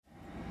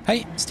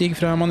Hei, Stig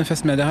fra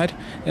Manifest Media her.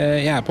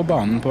 Jeg på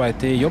banen på vei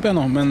til jobb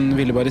nå, men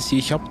ville bare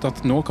si kjapt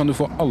at nå kan du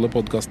få alle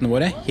podcastene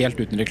våre helt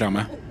uten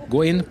reklame.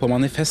 Gå inn på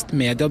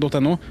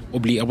manifestmedia.no og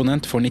bli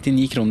abonnent for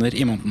 99 kroner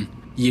i måneden.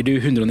 Gir du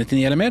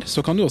 199 eller mer, så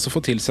kan du også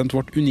få tilsendt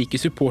vårt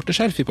unike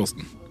supporterskjerf i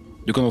posten.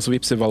 Du kan også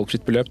vippse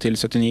valgfritt beløp til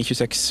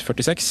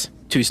 792646.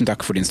 Tusen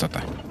takk for din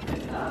støtte.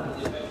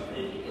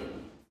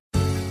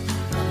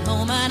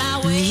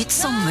 Nyt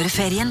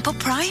sommerferien på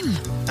Prime.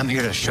 I'm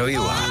here to show you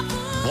a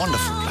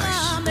wonderful place.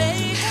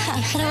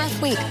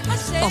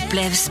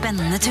 Opplev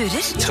spennende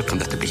turer. Så kan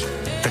dette bli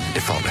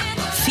veldig farlig.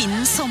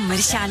 Finn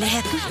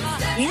sommerkjærligheten.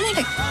 You're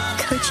like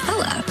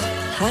Coachella.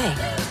 Hei.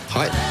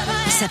 Hei.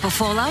 Se på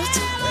Fallout,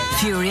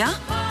 Furia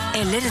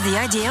eller The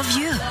Idea of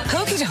You.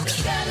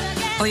 Okidoki.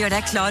 Og gjør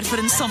deg klar for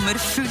en sommer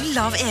full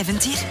av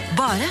eventyr.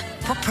 Bare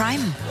på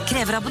Prime.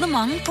 Krever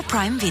abonnement på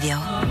Prime Video.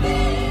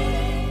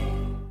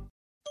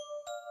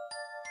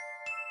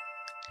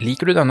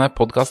 Liker du denne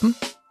podcasten?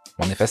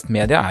 Manifest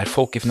Media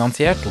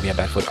folkefinansiert, og vi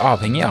derfor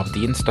avhengig av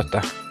din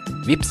støtte.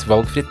 Vips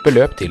valgfritt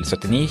beløp til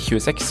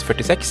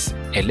 792646,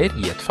 eller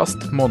gi et fast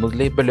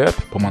månedlig beløp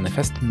på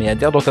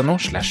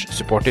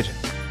manifestmedia.no/supporter.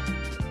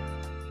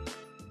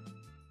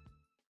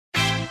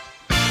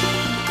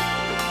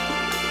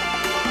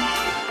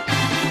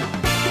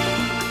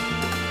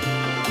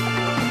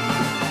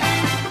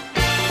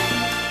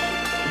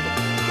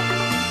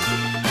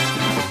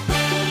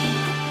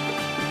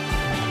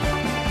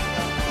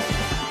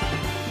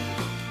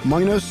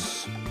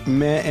 Magnus,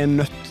 vi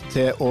nødt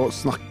til å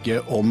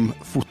snakke om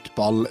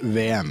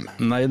fotball-VM.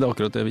 Nei, det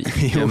akkurat det vi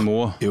ikke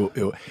må. Jo.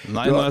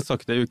 Nei, nå har jeg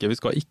sagt det i uke, vi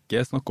skal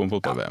ikke snakke om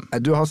fotball-VM.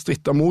 Du har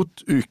strittet mot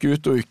uke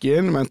ut og uke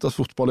inn, ment at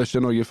fotball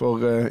ikke er noe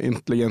for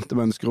intelligente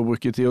mennesker å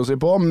bruke tid å si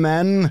på,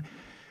 men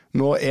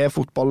nå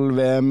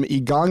fotball-VM i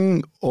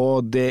gang,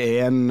 og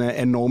det en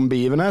enorm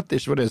begivenhet.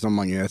 Ikke for det som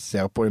mange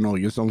ser på i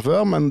Norge som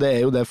før, men det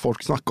jo det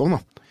folk snakker om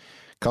da.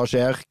 Hva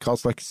skjer, hva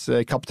slags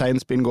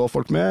kapteinspinn går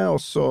folk med,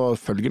 og så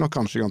følger nok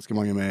kanskje ganske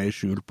mange med i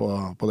skjul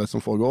på det som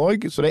foregår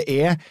også. Så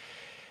det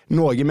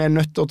noe vi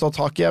nødt til å ta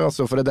tak i her,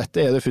 altså, for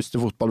dette det første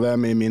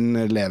fotball-VM i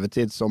min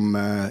levetid som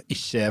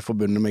ikke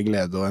forbundet med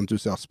glede og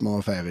entusiasme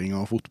og feiring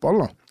av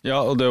fotball da.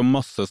 Ja, og det jo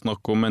masse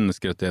snakk om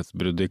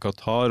menneskerettighetsbrudd i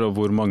Qatar, og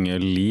hvor mange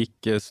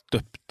lik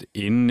støpt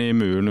inn i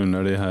muren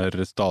under de her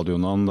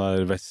stadionene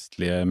der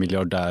vestlige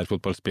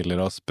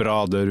milliardærfotballspillere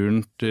sprader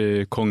rundt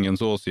i kongens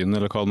åsyn,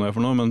 eller hva det nå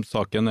for noe, men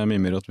saken mye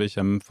mer at vi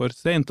kommer for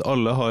sent.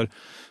 Alle har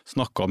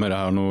snakket med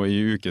det her nå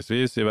i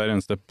ukesvis, i hver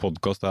eneste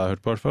podcast jeg har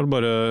hørt på hvert fall.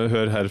 Bare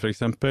hør her for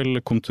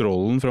eksempel,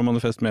 kontrollen fra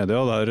Manifest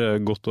Media,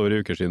 det gått over i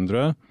uker siden, tror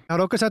jeg.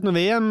 Har dere sett noe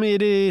VM i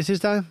de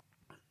siste?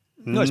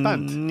 Nå jeg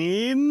spent.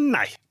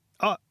 Nei.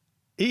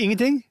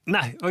 Ingenting?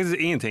 Nei, faktisk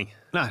ingenting.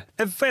 Nei.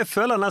 Jeg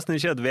føler nesten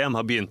ikke at VM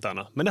har begynt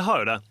ennå, men det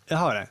har jo det. Jeg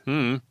har det.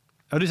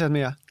 Har du sett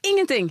mye?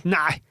 Ingenting.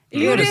 Nei.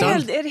 Jo, det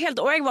helt,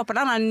 og jeg var på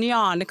denne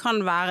det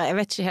kan være, jeg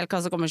vet ikke helt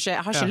hva som kommer skje,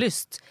 jeg har ikke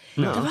lyst.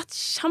 Det har vært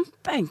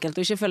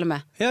kjempeenkelt å ikke følge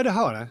med. Ja, det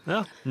har det.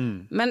 Ja.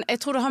 Men jeg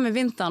tror det har med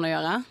vinteren å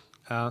gjøre.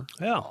 Ja.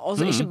 Og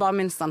så ikke bare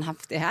minst en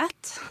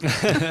heftighet.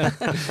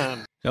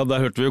 Ja,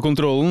 der hørte vi jo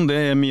kontrollen.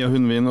 Det Mia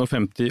Hundvin og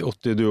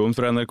 50-80-duoen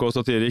fra NRK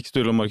Satirik,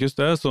 Sturle og Markus,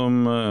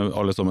 som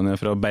alle sammen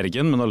fra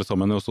Bergen, men alle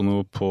sammen også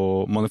nå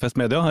på Manifest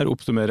Media. Her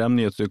oppsummerer de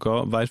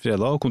nyhetsuka hver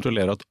fredag og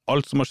kontrollerer at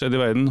alt som har skjedd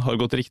i verden har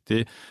gått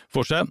riktig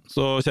for seg.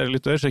 Så kjære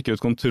lytter, sjekk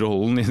ut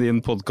kontrollen i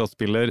din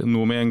podcastspiller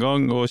nå med en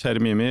gang, og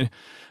kjære Mimir,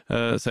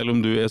 selv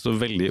om du så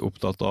veldig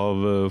opptatt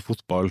av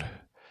fotball,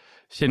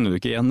 kjenner du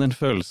ikke igjen den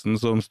følelsen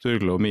som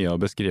Sturle og Mia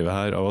beskriver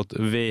her, av at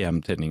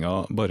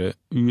VM-tenninga bare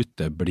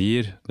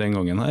uteblir den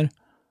gangen her?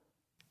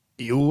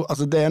 Jo,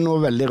 altså det noe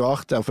veldig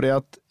rart her, fordi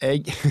at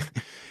jeg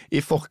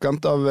i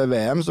forkant av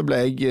VM så ble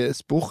jeg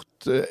spurt,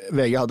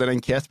 VG hadde en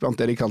enkät blant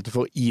det de kalte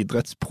for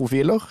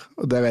idrettsprofiler,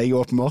 og der jeg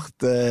åpenbart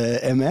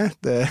med.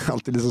 Det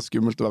alltid litt så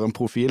skummelt å være en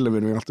profil, det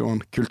begynner alltid å være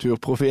en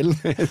kulturprofil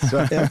i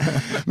Sverige.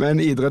 Men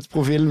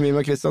idrettsprofilen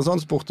Mima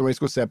Kristiansson spurte om jeg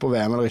skulle se på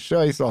VM eller ikke,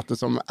 og jeg svarte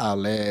som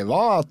ærlig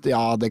var at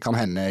ja, det kan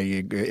hende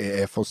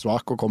jeg for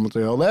svak og kommer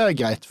til å gjøre det.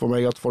 Greit for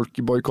meg at folk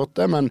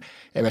boykotter, men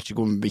jeg vet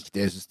ikke hvor viktig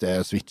jeg synes det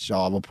å switche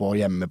av og på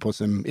hjemme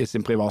i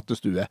sin private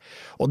stue.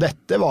 Og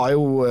dette var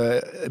jo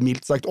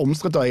mildt sagt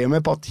omstridt, og jeg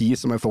med parti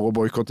som for å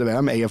boykotte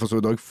VM. Jeg for så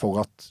vidt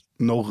for at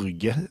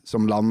Norge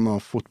som land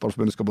og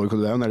fotballforbundet skal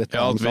boykotte VM.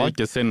 Ja, at vi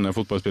ikke sender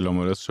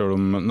fotballspillerne våre selv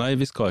om... Nei,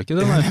 vi skal ikke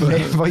det. Nei.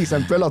 For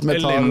eksempel at vi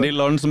tar... Elendig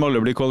land som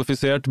alle blir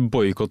kvalifisert,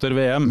 boykotter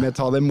VM. Vi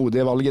tar det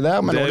modige valget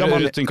der. Men det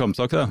Rødt sin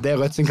kampsak, det. Det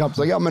Rødt sin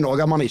kampsak, ja. Men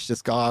også at man ikke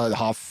skal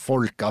ha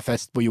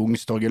folkefest på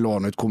Youngstorget,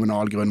 låne ut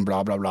kommunal grunn,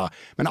 bla bla bla.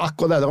 Men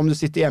akkurat det der, om du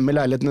sitter hjemme i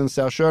leiligheten og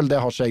ser selv, det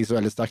har ikke jeg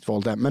så veldig sterkt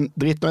forhold til. Men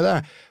drit nå i det.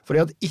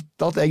 Fordi at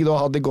etter at jeg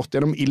da hadde gått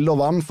gjennom ild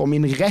og vann for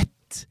min rett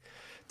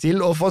til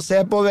å få se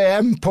på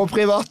VM på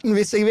privaten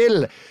hvis jeg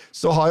vil,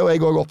 så har jo jeg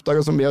også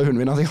oppdaget som Mia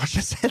Hundvin at jeg har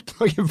ikke sett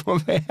noe på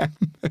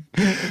VM.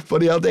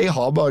 Fordi at jeg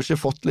har bare ikke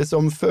fått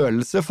liksom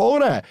følelse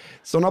for det.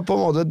 Sånn at på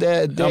en måte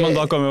det... Ja, men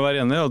da kan vi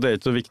være enige, og det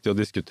ikke så viktig å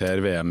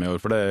diskutere VM i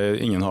år, for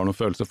ingen har noen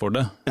følelse for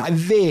det. Nei,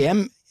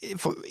 VM,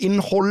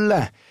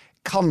 innholdet,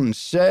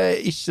 kanskje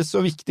ikke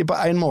så viktig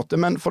på en måte,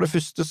 men for det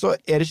første så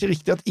det ikke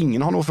riktig at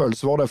ingen har noe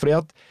følelse for det, fordi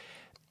at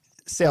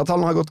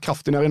seertallene har gått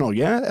kraftig ned i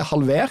Norge,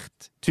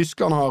 halvert.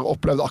 Tyskland har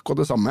opplevd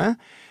akkurat det samme.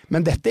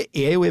 Men dette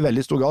jo i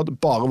veldig stor grad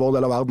bare vår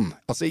del av verden.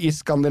 Altså i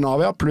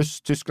Skandinavia, pluss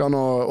Tyskland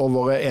og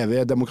våre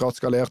evige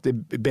demokratiske allierte,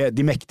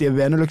 de mektige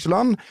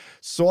Benelux-land,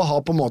 så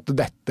har på en måte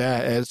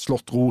dette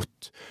slått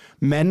rot.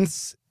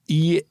 Mens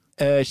i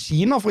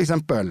Kina for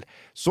eksempel,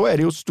 så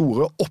det jo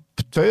store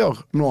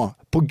opptøyer nå,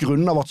 på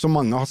grunn av at så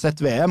mange har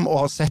sett VM og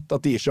har sett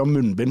at de ikke har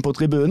munnbind på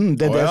tribunen.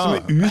 Det det som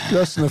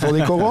utløsende for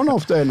de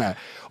koronaopptøyene.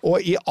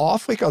 Og i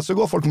Afrika så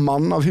går folk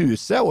mann av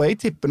huset, og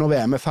jeg tipper når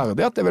VM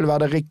ferdig at det vil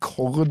være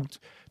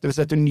det vil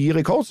sette en ny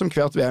rekord som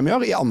hvert VM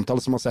gjør i antall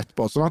som har sett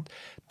på. Sånn at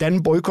den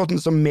boykotten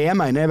som vi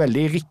mener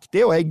veldig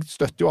riktig, og jeg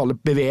støtter jo alle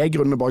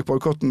beveggrunnene bak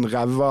boykotten,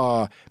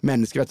 ræva,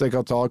 menneskerettigheter,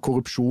 Qatar,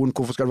 korrupsjon,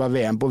 hvorfor skal det være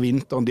VM på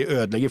vinteren, de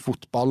ødelegger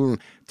fotballen,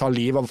 tar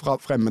liv av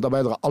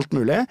fremmedarbeidere, alt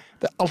mulig.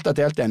 Alt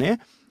dette helt enig i.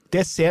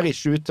 Det ser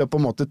ikke ut til å på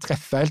en måte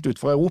treffe helt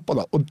ut fra Europa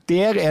da. Og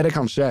der det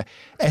kanskje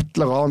et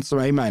eller annet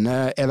som jeg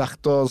mener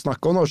verdt å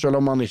snakke om, selv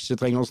om man ikke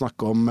trenger å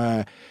snakke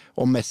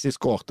om Messi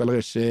skåret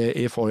eller ikke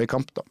i forrige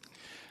kamp da.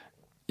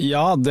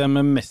 Ja, det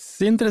med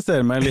Messi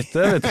interesserer meg litt,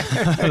 vet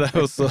jeg.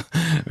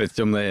 Vet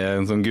ikke om det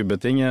en sånn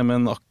gubbeting,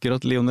 men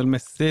akkurat Lionel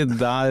Messi,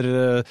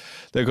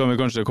 det kan vi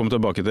kanskje komme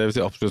tilbake til hvis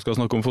vi absolutt skal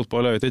snakke om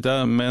fotball, jeg vet ikke,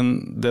 men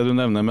det du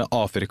nevner med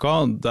Afrika,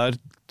 der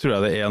tror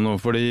jeg det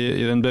noe, fordi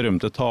i den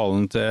berømte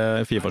talen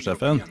til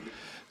FIFA-sjefen,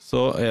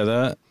 så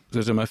det,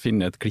 skal vi se om jeg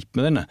finner et klipp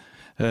med denne,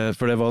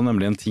 for det var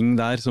nemlig en ting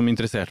der som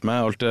interesserte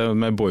meg, alt det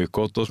med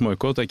boykott og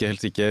smoykott, jeg ikke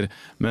helt sikker,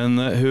 men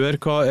hør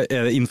hva,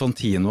 det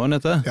Infantino han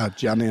heter? Ja,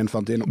 Gianni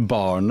Infantino.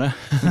 Barnet.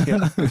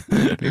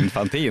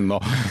 Infantino,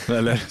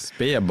 eller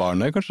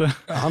spedbarnet kanskje?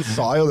 Han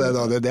sa jo det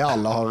da, det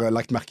alle har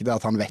lagt merke til,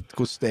 at han vet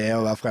hvordan det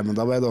å være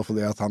fremmedarbeider,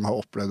 fordi at han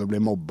har opplevd å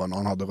bli mobbet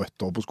når han hadde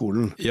rødt hår på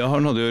skolen. Ja,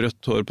 han hadde jo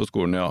rødt hår på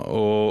skolen, ja,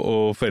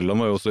 og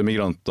foreldrene var jo også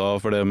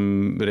immigranter, for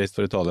de reiste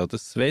fra Italia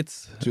til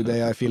Sveits.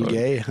 Today I feel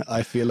gay,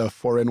 I feel a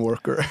foreign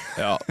worker.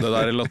 Ja, det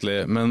der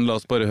latterlig, men la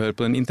oss bare høre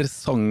på den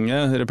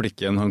interessante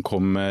replikken han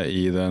kom med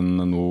i den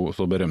nå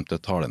så berømte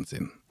talen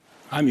sin.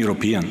 I'm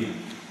European.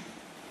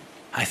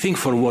 I think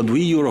for what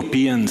we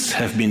Europeans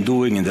have been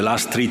doing in the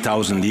last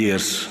 3,000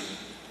 years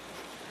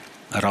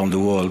around the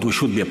world, we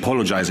should be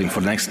apologizing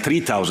for the next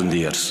 3,000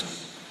 years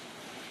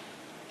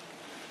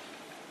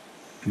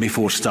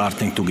before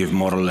starting to give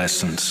moral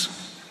lessons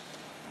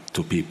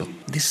to people.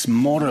 This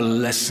moral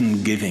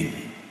lesson giving,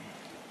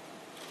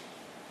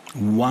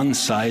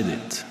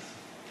 one-sided,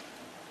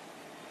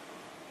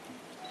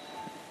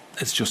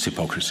 it's just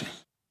hypocrisy.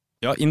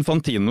 Ja,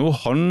 Infantino,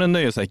 han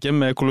nøyer seg ikke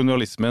med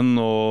kolonialismen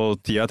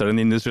og tida etter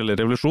den industrielle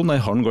revolusjonen.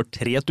 Nei, han går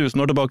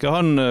 3000 år tilbake,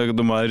 han.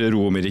 De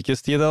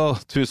Romerrikes tid,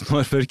 1000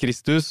 år før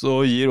Kristus,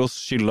 og gir oss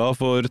skylda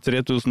for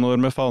 3000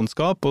 år med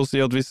faenskap, og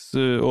sier at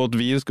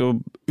vi skal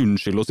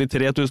unnskylde oss i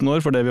 3000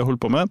 år for det vi har holdt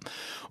på med.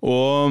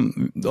 Og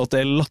at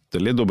det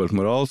latterlig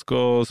dobbeltmoralsk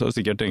og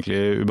sikkert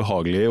egentlig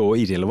ubehagelig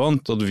og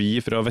irrelevant at vi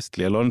fra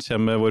vestlige land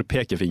kommer med vår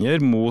pekefinger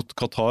mot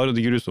Qatar og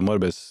de grusomme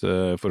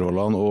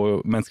arbeidsforholdene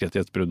og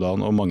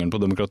menneskerettighetsbruddene og mangelen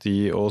på demokrati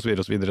og så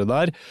videre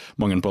der,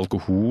 mangelen på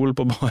alkohol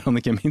på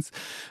barene ikke minst,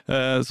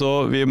 så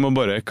vi må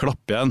bare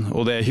klappe igjen,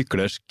 og det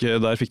hyklersk,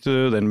 der fikk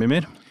du den,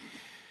 Mimir?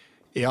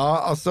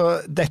 Ja, altså,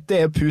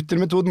 dette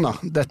Putin-metoden da,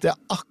 dette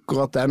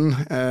akkurat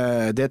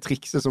det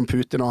trikset som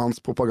Putin og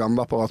hans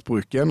propagandaapparat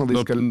bruker når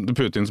de skal...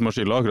 Putin som har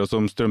skylda, akkurat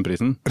som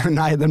strømprisen?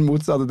 Nei, den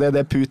motsatte,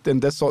 det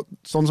Putin, det sånn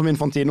som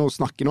Infantino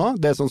snakker nå,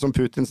 det sånn som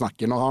Putin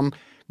snakker når han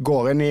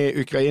går inn i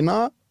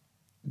Ukraina,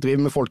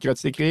 driver med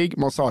folkerettslig krig,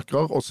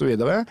 massakrer og så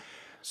videre,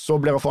 så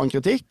blir han for en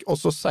kritikk, og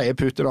så sier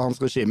Putin og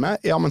hans regime,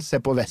 ja, men se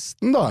på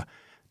Vesten da,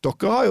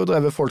 dere har jo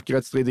drevet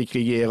folkerettsstridig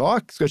krig i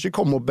Irak, skal ikke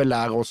komme og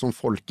belære oss om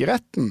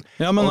folkeretten.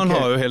 Ja, men han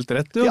har jo helt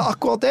rett, jo. Ja,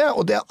 akkurat det,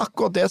 og det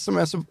akkurat det som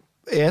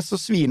så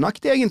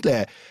svinaktig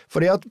egentlig,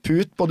 fordi at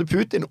både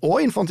Putin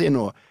og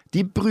Infantino,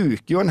 de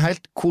bruker jo en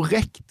helt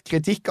korrekt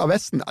kritikk av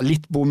Vesten.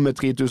 Litt bom med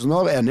 3000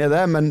 år, enig i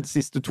det, men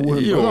siste 200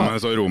 år. Jo, men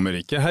så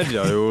Romerike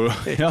herja jo,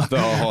 ja, da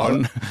har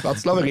han...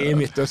 Vært slaveri i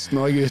Midtøsten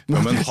og uten...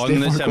 Ja, men han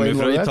kommer jo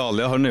fra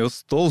Italia, han jo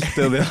stolt,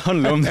 det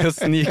handler om det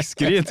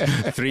snikskryt.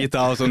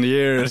 3000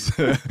 years.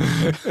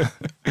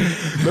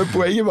 Men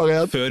poenget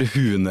bare at... Før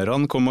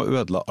hunerne kom og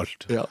ødela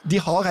alt. Ja,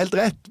 de har helt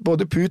rett,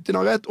 både Putin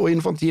har rett og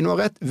Infantino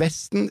har rett.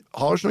 Vesten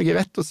har ikke noe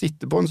rett å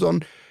sitte på en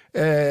sånn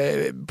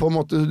på en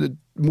måte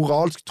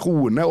moralsk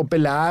trone og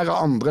belære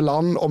andre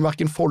land om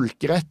hverken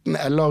folkeretten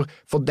eller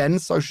for den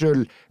saks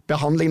skyld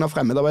behandlingen av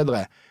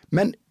fremmedarbeidere.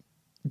 Men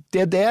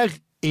det der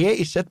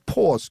ikke et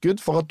påskudd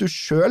for at du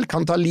selv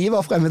kan ta livet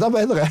av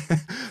fremmedarbeidere.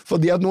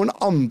 Fordi at noen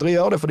andre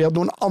gjør det, fordi at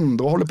noen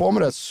andre holder på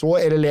med det, så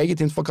det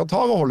legitimt for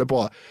Qatar å holde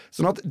på.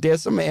 Sånn at det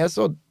som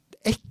så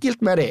ekkelt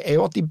med det,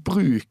 jo at de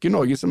bruker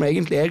noe som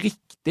egentlig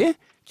riktig,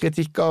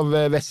 kritikk av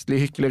vestlig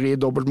hykleri,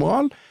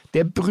 dobbeltmoral,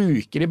 det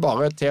bruker de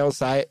bare til å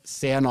si,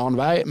 se en annen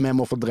vei, vi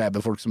må få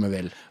drepe folk som vi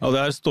vil. Ja,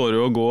 det her står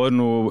jo og går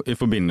nå i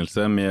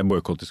forbindelse med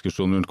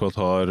boykottdiskusjonen rundt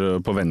Qatar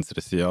på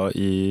venstresida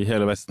i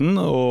hele Vesten,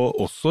 og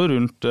også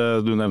rundt,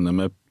 du nevner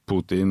med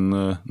Putin,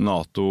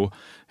 NATO,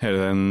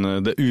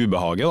 hele det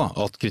ubehaget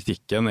da, at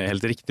kritikken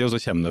helt riktig, og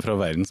så kommer det fra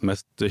verdens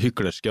mest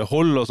hyklerske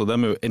hold, altså de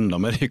jo enda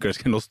mer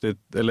hyklerske enn oss,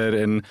 eller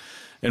en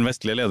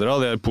vestlige ledere,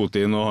 det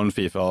Putin og han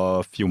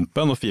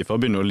FIFA-fjumpen, og FIFA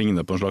begynner å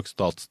ligne på en slags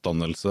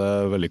statsdannelse,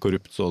 veldig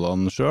korrupt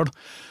sådan selv.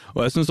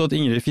 Og jeg synes at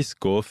Ingrid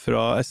Fiskå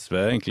fra SV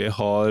egentlig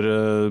har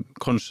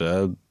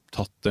kanskje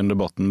tatt den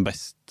debatten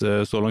best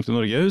så langt i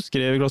Norge. Hun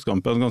skrev i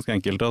Klassekampen ganske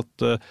enkelt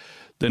at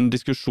den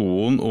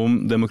diskusjonen om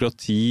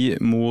demokrati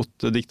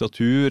mot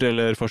diktatur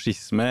eller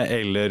fascisme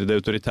eller det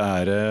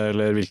autoritære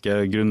eller hvilke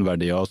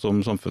grunnverdier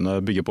som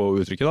samfunnet bygger på å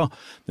uttrykke da,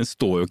 den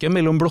står jo ikke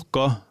mellom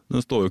blokker,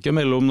 den står jo ikke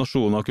mellom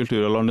nasjoner,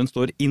 kultur og land, den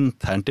står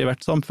internt i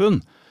hvert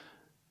samfunn.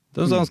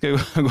 Det er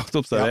ganske godt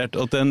observert,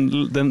 at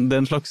det er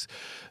en slags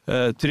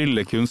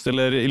tryllekunst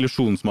eller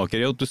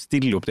illusjonsmakeri, at du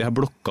stiller opp de her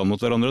blokkene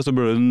mot hverandre, så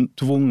blir du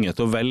tvunget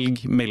til å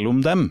velge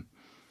mellom dem.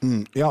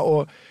 Ja,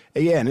 og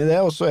jeg er enig i det,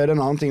 og så er det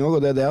en annen ting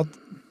også, og det er det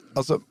at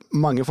altså,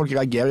 mange folk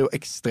reagerer jo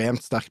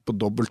ekstremt sterkt på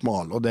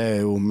dobbeltmoral, og det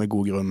er jo med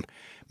god grunn.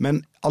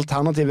 Men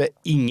alternativet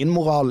ingen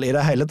moral i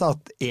det hele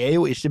tatt er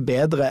jo ikke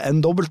bedre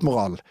enn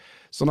dobbeltmoral.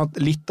 Sånn at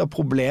litt av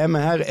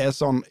problemet her er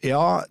sånn,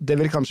 ja, det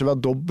vil kanskje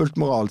være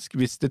dobbeltmoralsk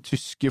hvis det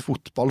tyske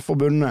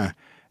fotballforbundet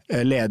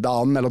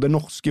leder an, eller det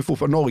norske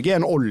fotball. Norge er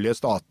en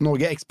oljestat.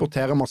 Norge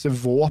eksporterer masse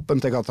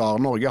våpen til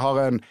Qatar. Norge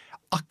har en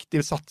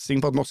aktiv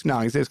satsing på at norsk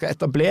næringsliv skal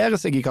etablere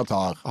seg i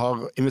Qatar.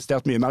 Har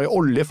investert mye mer i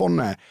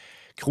oljefondet.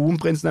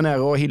 Kronprinsen er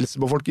nede og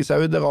hilser på folk i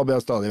Saudi-Arabia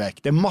stadig vekk.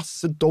 Det er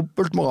masse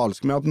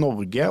dobbeltmoralsk med at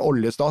Norge,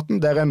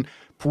 oljestaten, der en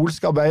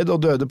polsk arbeider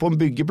døde på en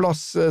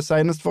byggeplass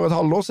senest for et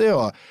halvår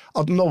siden,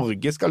 at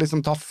Norge skal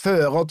liksom ta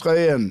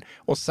førertrøyen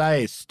og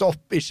si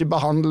stopp, ikke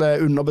behandle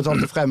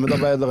underbetalte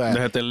fremmedarbeidere.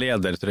 Det heter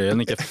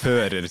ledertrøyen, ikke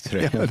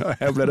førertrøyen. Ja,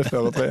 her ble det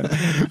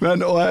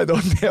førertrøyen.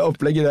 Og det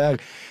opplegget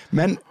der.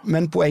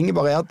 Men poenget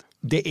bare er at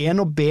det er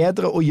noe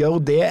bedre å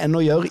gjøre det enn å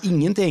gjøre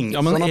ingenting.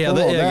 Ja, men sånn er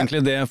det egentlig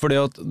det? Fordi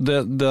at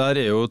det der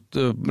er jo et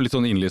litt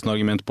sånn innlysende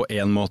argument på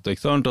en måte,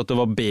 ikke sant? At det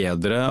var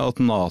bedre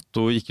at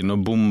NATO gikk inn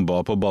og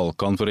bomba på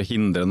Balkan for å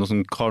hindre noe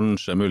som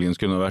kanskje muligens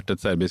kunne vært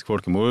et serbisk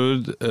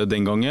folkemord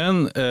den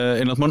gangen,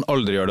 enn at man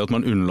aldri gjør det, at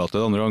man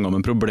unnlater det andre ganger.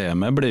 Men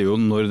problemet ble jo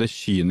når det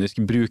kynisk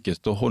brukes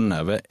til å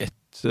håndheve et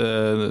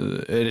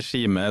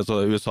regime,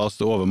 altså USAs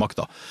overmakt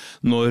da.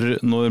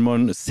 Når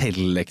man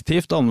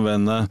selektivt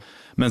anvender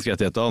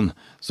menneskerettighetene,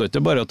 så er det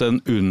ikke bare at det er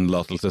en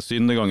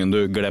unnlatelsessynd den gangen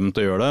du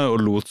glemte å gjøre det,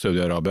 og lot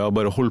Saudi-Arabia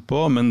bare holde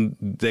på, men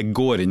det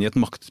går inn i et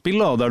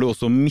maktspill da, der du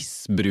også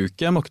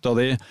misbruker makta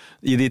di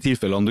i de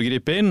tilfellene du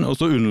griper inn, og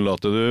så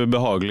unnlater du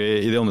behagelig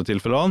i de andre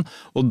tilfellene,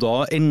 og da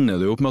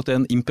ender det opp med at det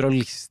er en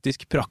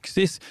imperialistisk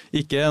praksis,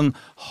 ikke en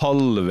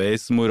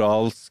halvveis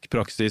moralsk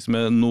praksis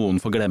med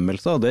noen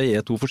forglemmelser. Det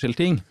er to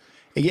forskjellige ting.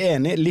 Jeg er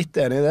litt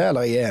enig i det,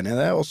 eller jeg er enig i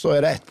det, og så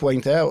er det ett poeng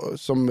til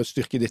som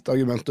styrker ditt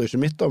argument og ikke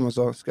mitt, men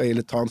så skal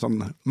jeg ta en sånn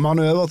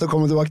manøver til å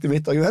komme tilbake til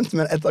mitt argument,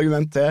 men ett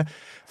argument til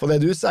for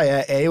det du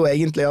sier er jo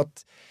egentlig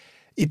at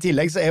i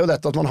tillegg så er jo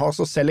dette at man har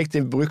så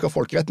selektiv bruk av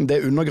folkeretten, det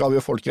undergraver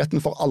jo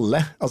folkeretten for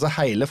alle, altså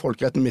hele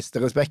folkeretten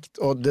mister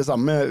respekt, og det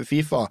samme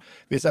FIFA,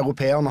 hvis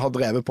europeerne har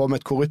drevet på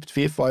med et korrupt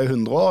FIFA i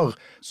 100 år,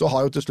 så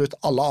har jo til slutt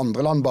alle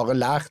andre land bare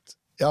lært,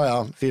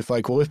 ja,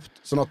 FIFA er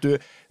korrupt, sånn at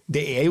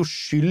det er jo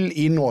skyld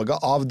i noe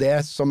av det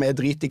som er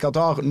drit i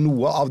Qatar.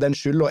 Noe av den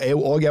skylden er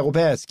jo også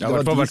europeisk. Ja, i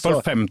hvert fall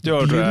 50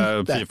 år tror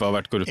jeg FIFA har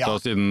vært korrupt da,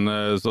 siden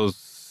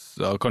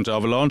kanskje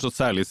Avalanche, og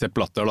særlig Sepp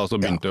Blatter da, så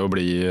begynte det å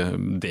bli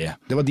det.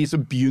 Det var de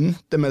som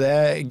begynte med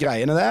det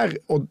greiene der,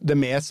 og det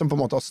er vi som på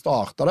en måte har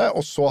startet det,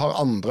 og så har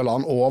andre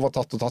land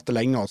overtatt og tatt det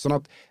lenger. Sånn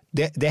at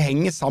det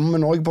henger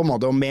sammen også på en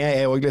måte, og vi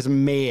er også liksom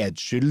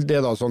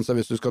medskyldige da, sånn som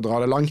hvis du skal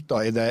dra det langt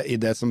da, i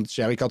det som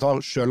skjer i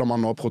Qatar, selv om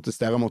man nå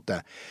protesterer mot det.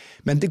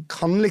 Men du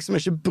kan liksom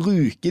ikke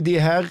bruke de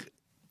her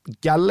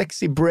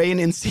Galaxy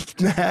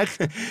Brain-innsiktene her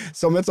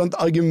som et sånt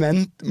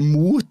argument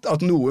mot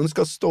at noen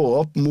skal stå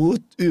opp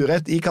mot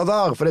urett i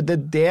Qatar, for det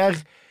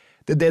er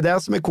det der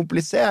som er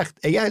komplisert.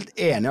 Jeg er helt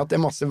enig at det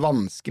er masse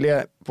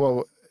vanskelige på,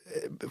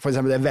 for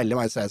eksempel det er veldig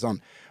mange som sier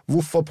sånn,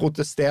 hvorfor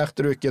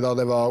protesterte du ikke da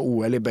det var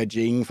OL i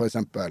Beijing for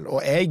eksempel,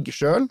 og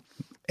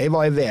jeg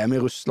var i VM i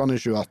Russland i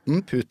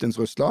 2018, Putins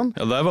Russland.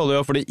 Ja, der var det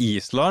jo fordi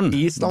Island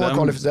var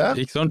kvalifisert.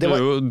 Ikke sant?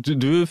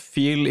 Du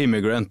feel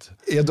immigrant.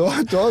 Ja,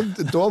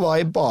 da var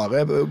jeg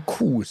bare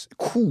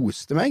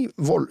koste meg,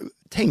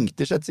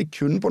 tenkte ikke et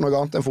sekund på noe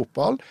annet enn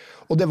fotball,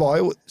 og det var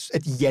jo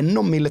et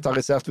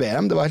gjennommilitarisert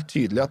VM, det var helt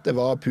tydelig at det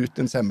var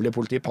Putins hemmelige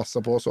politi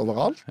passet på oss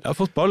overalt. Ja,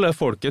 fotball er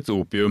folkets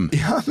opium.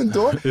 Ja, men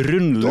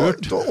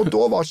rundlurt. Og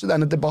da var ikke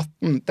denne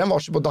debatten, den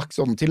var ikke på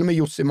dagsorden. Til og med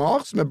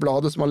Josimar, som er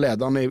bladet som var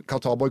lederen i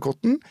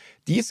Qatar-boykotten,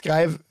 de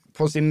skrev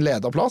på sin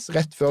lederplass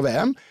rett før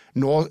VM.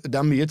 Nå, det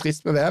er mye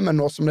trist med VM, men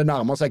nå som det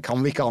nærmer seg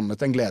kan vi ikke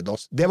annet enn glede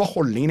oss. Det var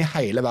holdningen i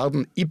hele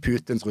verden i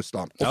Putins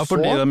Russland. Og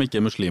fordi de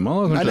ikke er muslimer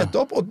da, kanskje? Nei,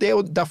 nettopp, og det er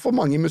jo derfor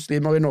mange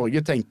muslimer i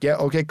Norge tenker,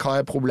 ok, hva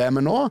er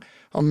problemet nå?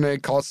 Han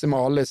Qasim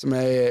Ali, som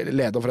er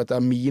leder for dette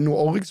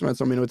Mino.org, som er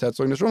en sånn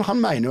minoritetsorganisasjon,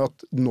 han mener jo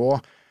at nå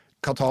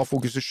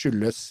Qatar-fokuset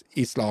skyldes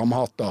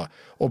islamhat da.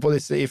 Og på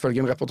disse,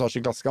 ifølge en reportasje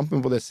i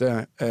Klassekampen, på disse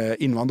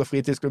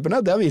innvandrerfritidsklubbene,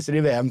 der viser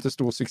de VM til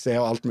stor suksess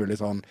og alt mulig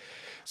sånn.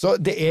 Så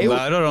det jo...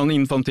 Der har han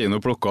Infantino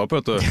plukket opp,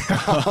 vet du.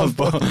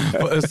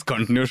 på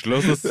østkanten i Oslo,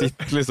 så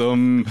sitter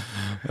liksom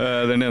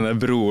den ene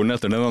broren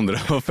etter den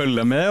andre og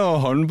følger med, og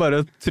han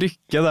bare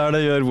trykker der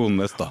det gjør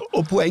vondest da.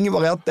 Og poenget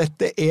var at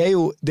dette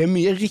jo, det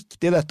mye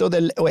riktig dette,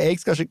 og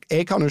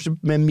jeg kan jo ikke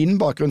med min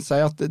bakgrunn si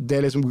at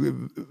det liksom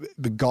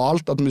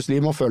galt at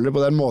muslimer følger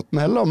på den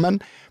måten heller, men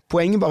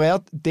poenget bare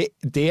at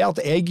det at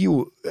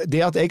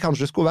jeg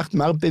kanskje skulle vært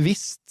mer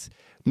bevisst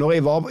når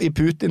jeg var i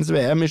Putins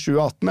VM i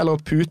 2018, eller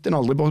at Putin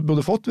aldri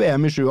burde fått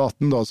VM i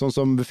 2018 da, sånn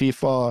som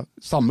FIFA,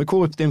 samme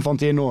korrupt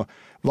Infantino,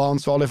 var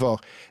ansvarlig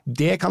for.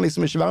 Det kan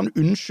liksom ikke være en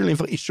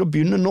unnskyldning for ikke å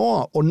begynne nå,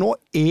 og nå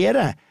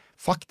det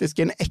faktisk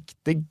en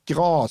ekte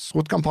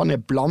grasrotkampanje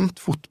blant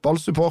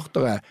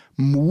fotballsupportere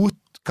mot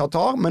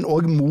Qatar, men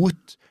også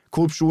mot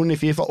korrupsjonen i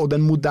FIFA og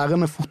den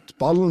moderne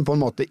fotballen på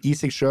en måte i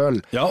seg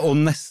selv. Ja, og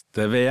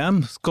neste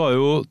VM skal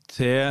jo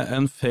til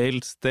en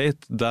failed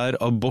state der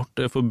abort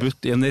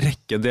forbudt i en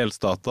rekke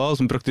delstater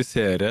som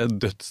praktiserer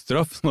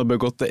dødsstraff, som har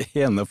begått det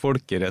ene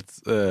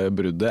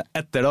folkerettsbruddet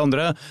etter det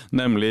andre,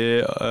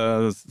 nemlig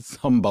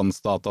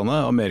sambandsstatene,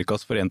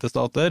 Amerikas forente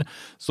stater.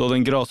 Så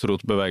den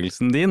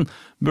grasrotbevegelsen din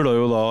burde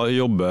jo da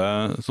jobbe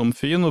som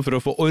fyn, og for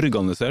å få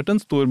organisert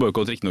en stor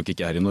boykott, ikke nok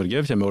ikke her i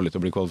Norge, vi kommer jo aldri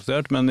til å bli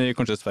kvalifisert, men i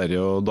kanskje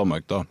Sverige og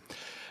Danmark da.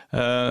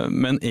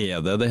 Men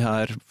det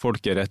her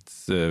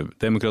folkeretts,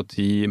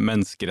 demokrati,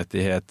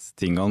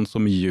 menneskerettighetstingene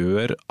som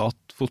gjør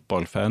at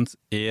fotballfans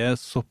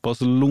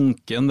såpass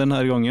lunken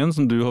denne gangen,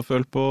 som du har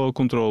følt på,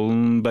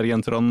 kontrollen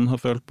bergenserne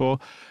har følt på?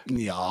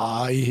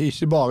 Ja,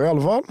 ikke bare i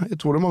alle fall.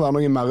 Jeg tror det må være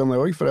noe mer enn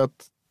det også, for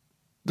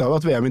det har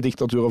vært VM i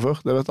diktaturer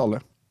før, det vet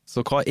alle.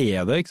 Så hva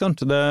det, ikke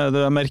sant?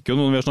 Det merker jo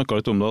noen, vi har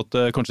snakket litt om det, at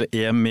det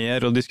kanskje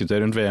mer å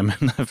diskutere rundt VM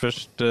enn jeg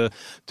først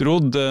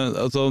trodde.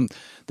 Altså,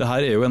 det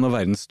her jo en av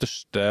verdens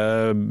største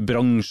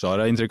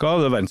bransjer, jeg inntrykk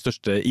av. Det verdens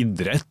største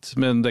idrett,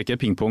 men det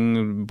ikke pingpong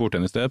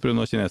bordtennis det, på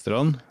grunn av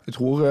kineserne. Jeg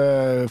tror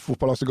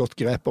fotball har så godt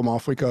grep om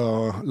Afrika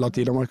og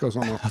Latinamerika og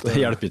sånn. Det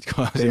hjelper ikke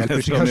hva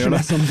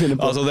kineserne finner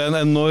på. Altså, det en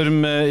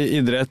enorm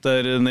idrett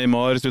der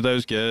Neymar, så vidt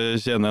jeg husker,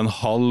 tjener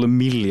 500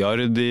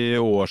 milliarder i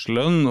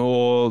årslønn,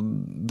 og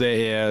det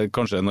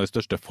kanskje en av de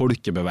største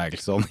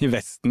folkebevegelsene i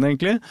Vesten,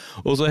 egentlig.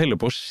 Og så heller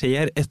på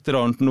skjer et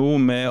eller annet nå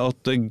med at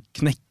det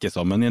knekker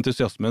sammen i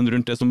entusiasmen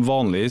rundt det som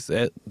vanligvis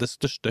det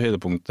største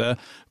høydepunktet,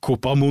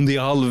 Copa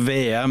Mundial,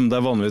 VM,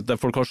 der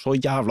folk har så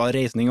jævla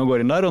reisning og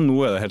går inn der, og nå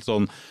det helt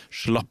sånn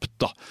slappt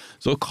da.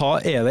 Så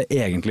hva det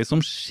egentlig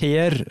som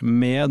skjer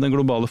med den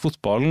globale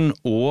fotballen,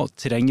 og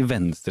trenger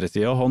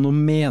venstresiden ha noe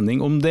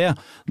mening om det?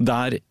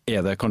 Der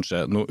det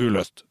kanskje noe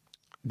uløst.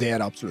 Det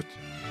det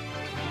absolutt.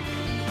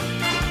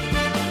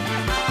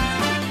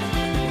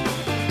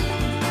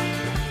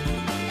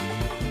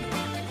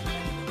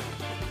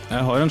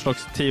 Jeg har en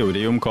slags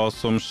teori om hva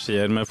som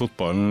skjer med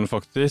fotballen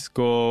faktisk,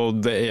 og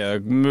det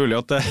mulig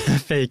at jeg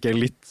faker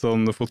litt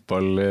sånn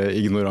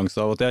fotballignoranse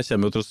av at jeg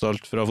kommer jo tross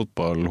alt fra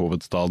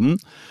fotballhovedstaden,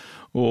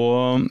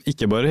 og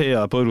ikke bare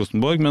jeg på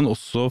Rosenborg, men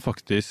også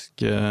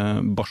faktisk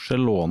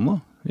Barcelona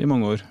i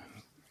mange år.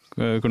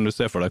 Kan du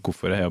se for deg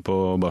hvorfor jeg på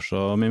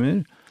Barca,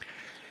 Mimir?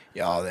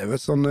 Ja, det vel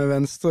sånn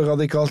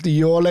venstre-radikalt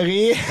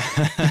jåleri,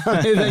 kan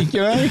jeg tenke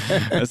meg.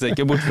 Jeg ser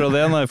ikke bort fra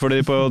det, nei, fordi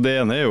på det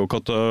ene jo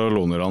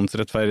katalonernes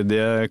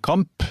rettferdige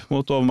kamp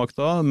mot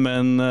overmakta,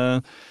 men,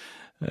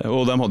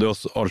 og de hadde jo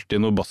også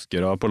alltid noen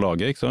baskere på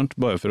laget, ikke sant?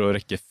 Bare for å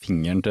rekke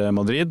fingeren til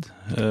Madrid.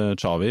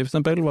 Xavi for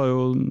eksempel var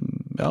jo,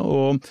 ja,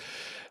 og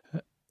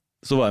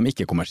så var de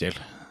ikke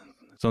kommersielle.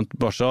 Sånn,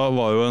 Barca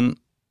var jo en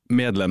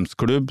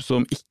medlemsklubb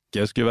som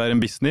ikke skulle være en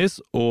business,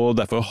 og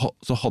derfor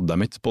så hadde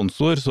de ikke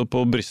sponsor, så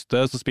på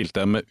brystet så spilte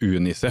de med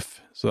UNICEF,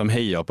 så de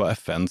heia på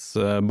FNs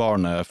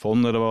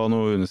barnefond, eller hva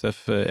noe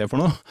UNICEF for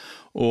noe,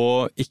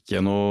 og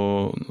ikke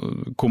noe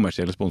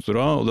kommersielle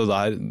sponsorer, og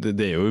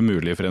det jo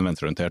umulig for en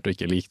venstreorientert å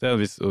ikke like det,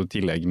 og i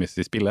tillegg hvis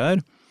de spiller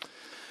her.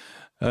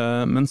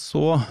 Men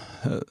så,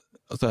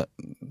 altså,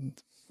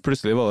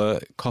 plutselig var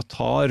det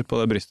Qatar på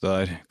det brystet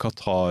der,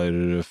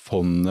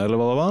 Qatar-fondet eller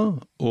hva det var,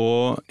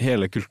 og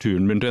hele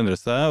kulturen begynte å endre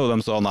seg, og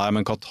de sa nei,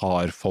 men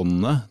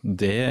Qatar-fondet,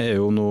 det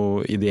jo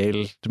noe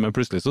ideelt, men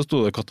plutselig så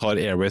stod det Qatar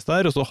Airways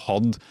der, og så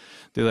hadde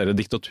de der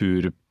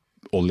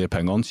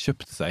diktaturoljepengene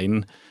kjøpt seg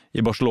inn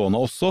i Barcelona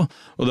også,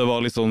 og det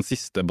var litt sånn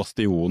siste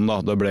bastionen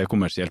da, det ble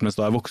kommersielt, mens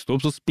da jeg vokste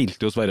opp så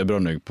spilte jo Sverre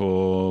Brandhaug på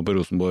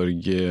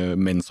Rosenborg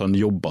mens han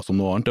jobbet som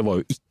noe annet, det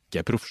var jo ikke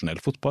profesjonell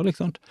fotball,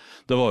 ikke sant?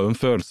 Det var jo en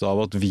følelse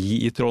av at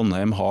vi i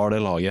Trondheim har det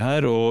laget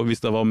her, og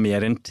hvis det var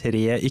mer enn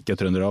 3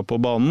 ikke-trøndere på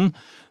banen,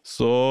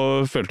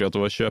 så følte jeg at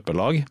det var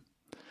kjøpelag.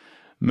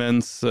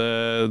 Mens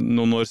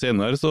noen år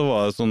senere så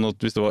var det sånn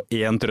at hvis det var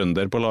 1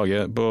 trønder på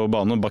laget på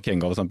banen, og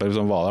Bakenga for eksempel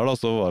som var der da,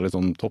 så var det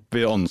sånn topp.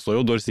 Vi anså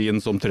jo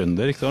Dorsin som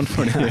trønder, ikke sant?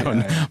 Fordi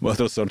han var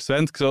tross alt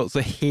svensk,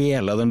 så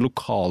hele den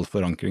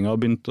lokalforankringen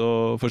begynte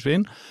å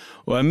forsvinne.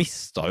 Og jeg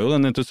mistet jo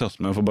den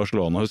entusiasmen for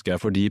Barcelona, husker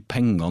jeg, fordi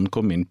pengene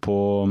kom inn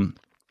på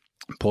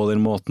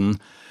den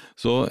måten.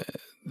 Så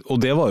Og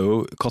det var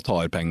jo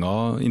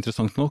Qatar-penger,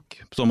 interessant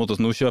nok. På samme måte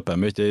som nå kjøper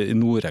de ikke i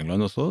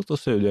Nord-England også, så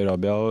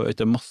Saudi-Arabia og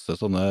ikke masse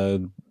sånne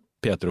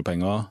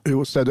petropenger.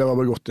 Jo,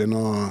 Saudi-Arabia har gått inn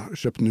og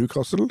kjøpt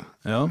Newcastle,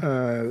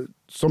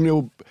 som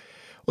jo,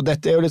 og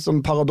dette jo litt sånn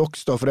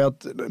paradoks da, fordi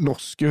at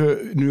norske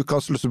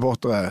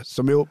Newcastle-supportere,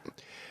 som jo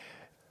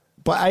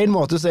på en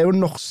måte så jo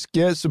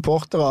norske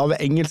supportere av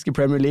engelske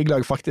Premier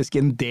League-lag faktisk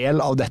en del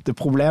av dette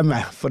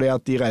problemet, fordi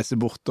at de reiser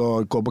bort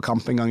og går på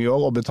kamp en gang i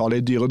år og betaler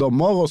i dyre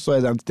dommer, og så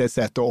det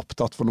setet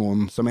opptatt for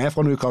noen som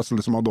fra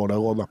Newcastle, som har dårligere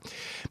råd.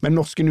 Men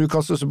norske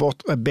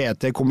Newcastle-supportere,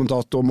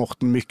 BT-kommentator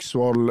Morten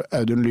Myksvold,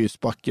 Audun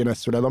Lysbakken,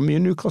 SV-leder, mye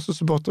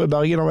Newcastle-supportere i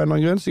Bergen av en eller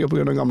annen grunn, sikkert på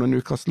grunn av gamle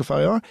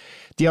Newcastle-ferger.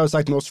 De har jo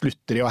sagt nå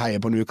slutter de å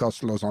heie på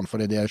Newcastle og sånn,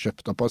 fordi de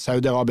kjøpt opp av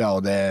Saudi-Arabia,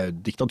 og det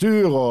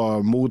diktatur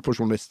og mord på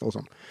journalister og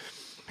sånn.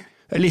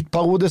 Litt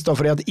parodisk da,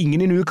 fordi at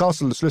ingen i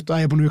Newcastle slutter å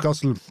heie på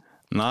Newcastle.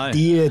 Nei.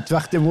 De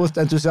tvert imot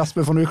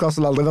entusiasme for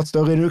Newcastle aldri vært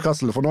større i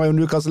Newcastle, for nå jo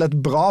Newcastle et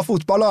bra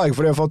fotballag,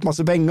 for de har fått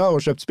masse penger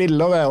og kjøpt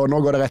spillere, og nå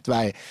går det rett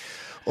vei.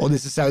 Og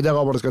disse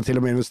Saudi-Araberne skal til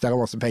og med investere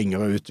masse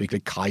penger og utvikle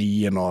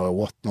kaien og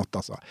whatnot,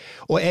 altså.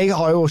 Og jeg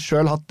har jo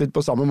selv hatt litt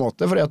på samme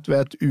måte, fordi at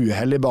ved et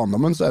uheld i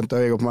barndommen så endte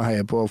jeg opp med å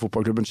heie på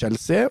fotballklubben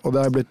Chelsea, og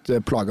det har jeg blitt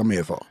plaget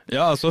mye for.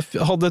 Ja, altså,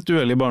 hadde et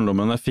uheld i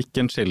barndommen. Jeg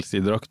fikk en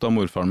Chelsea-drakt av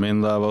morfaren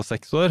min da jeg var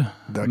 6 år,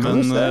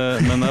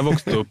 men jeg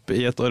vokste opp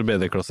i et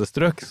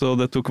arbeiderklassestrøk, så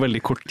det tok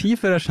veldig kort tid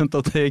før jeg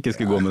skjønte at jeg ikke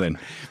skulle gå med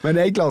den. Men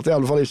jeg klarte i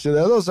alle fall ikke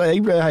det da, så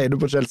jeg ble heiende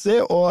på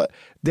Chelsea, og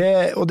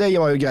det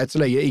var jo greit så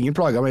lenge. Ingen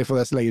plaget meg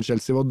for det så lenge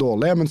Chelsea var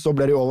dårlig, men så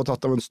ble de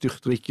overtatt av en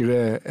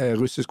styrtrikere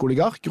russisk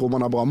oligark,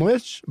 Roman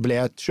Abramovich, ble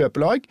et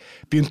kjøpelag,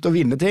 begynte å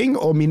vinne ting,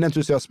 og min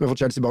entusiasme for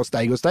Chelsea bare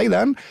steg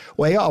den,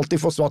 og jeg har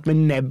alltid forsvart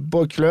med nebb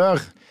og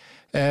klør,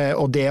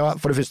 og det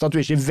for det første at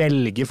du ikke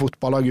velger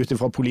fotballag ut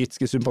fra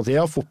politiske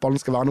sympatier. Fotballen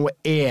skal være noe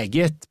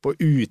eget på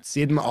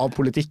utsiden av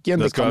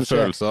politikken. Det skal være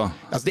følelser.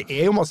 Altså,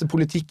 det jo masse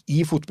politikk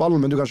i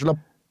fotballen, men du kan ikke la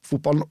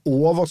fotballen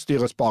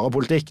overstyres bare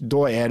politikk.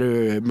 Da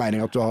du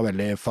meningen at du har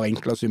veldig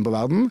forenklet syn på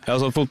verden. Ja,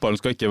 så fotballen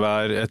skal ikke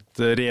være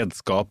et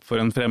redskap for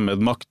en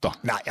fremmed makt da.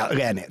 Nei,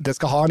 jeg enig. Det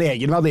skal ha en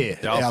egenverdi.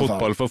 Ja,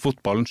 fotball for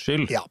fotballens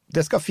skyld. Ja,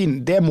 det skal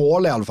finne, det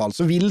målet i alle fall.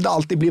 Så vil det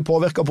alltid bli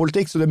påvirket av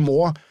politikk, så det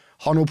må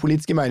ha noen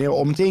politiske meninger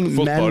om ting.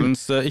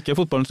 Ikke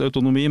fotballens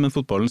autonomi, men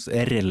fotballens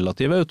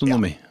relative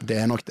autonomi. Ja, det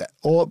nok det.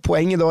 Og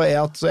poenget da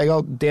at jeg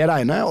har det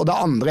ene, og det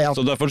andre at...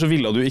 Så derfor så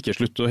ville du ikke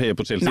slutte å heie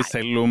på Chelsea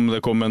selv om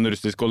det kom en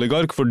russisk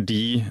oligark,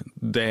 fordi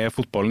det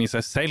fotballen i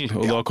seg selv,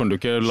 og da kan du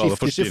ikke la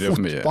det forstyrre for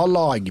mye. Skifter ikke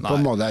fotballag på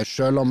en måte,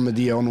 selv om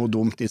de gjør noe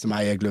dumt, de som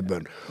eier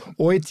klubben.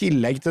 Og i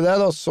tillegg til det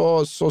da,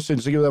 så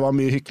synes jeg jo det var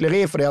mye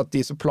hykleri, fordi at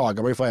de som plager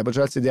meg for å heie på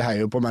Chelsea, de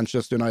heier jo på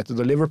Manchester United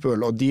og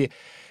Liverpool, og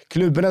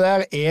klubbene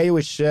der jo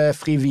ikke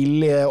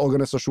frivillige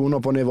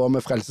organisasjoner på nivå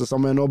med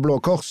Frelsesarmeen og Blå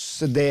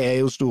Kors. Det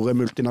jo store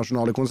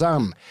multinasjonale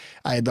konsern,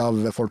 eid av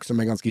folk som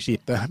ganske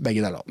kjipe,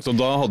 begge deler. Så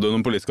da hadde du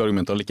noen politiske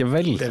argumenter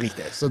likevel? Det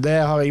riktig. Så det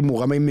har jeg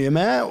moret meg mye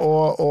med,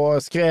 og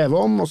skrevet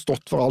om, og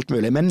stått for alt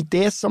mulig. Men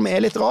det som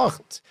litt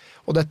rart,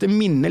 og dette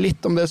minner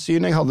litt om det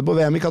synet jeg hadde på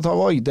VM i Qatar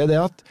også, det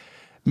det at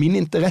min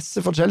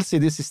interesse for Chelsea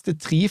de siste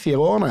 3-4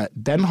 årene,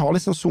 den har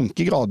liksom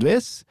sunket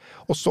gradvis,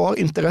 og så har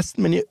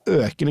interessen min i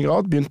økende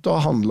grad begynt å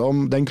handle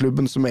om den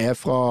klubben som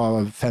fra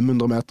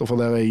 500 meter fra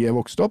der jeg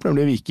vokste opp,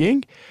 nemlig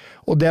Viking,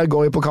 og der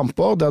går jeg på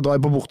kamper, der drar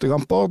jeg på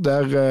bortekamper,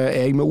 der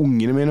jeg med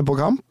ungene mine på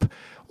kamp,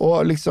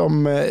 og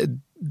liksom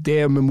det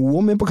med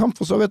moren min på kamp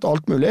for så vidt,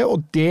 alt mulig,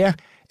 og det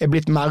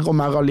blitt mer og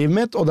mer av livet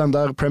mitt, og den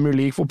der Premier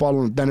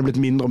League-fotballen, den blitt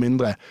mindre og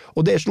mindre.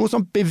 Og det ikke noe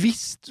sånn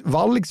bevisst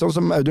valg, sånn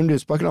som Audun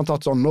Lysbakken har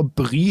tatt sånn, nå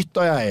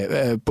bryter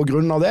jeg på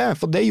grunn av det,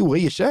 for det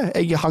gjorde jeg ikke.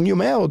 Jeg hang jo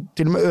med, og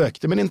til og med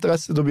økte min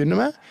interesse til å begynne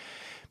med.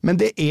 Men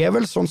det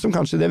vel sånn som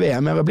kanskje det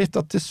VM blitt,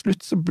 at til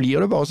slutt så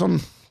blir det bare sånn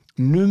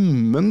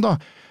nummen da.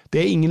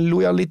 Det ingen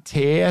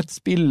lojalitet,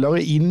 spillere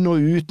inn og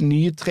ut,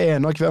 ny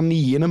trener hver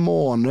 9.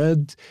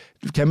 måned,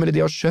 hvem det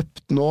de har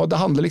kjøpt nå?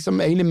 Det handler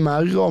liksom egentlig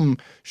mer om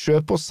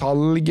kjøp og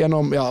salg enn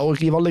om, og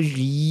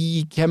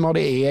rivaleri, hvem har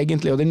det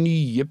egentlig, og det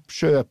nye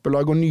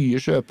kjøpelag og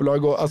nye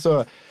kjøpelag, og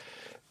altså,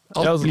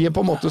 alt blir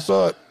på en måte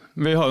så...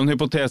 Vi har jo en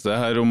hypotese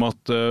her om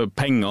at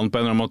pengene på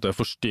en eller annen måte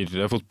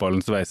forstyrrer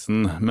fotballens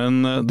vesen,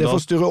 men... Det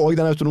forstyrrer også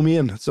den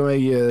autonomien som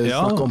jeg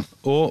snakker om.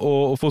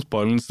 Og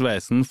fotballens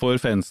vesen for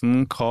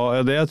fansen,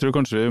 hva det? Jeg tror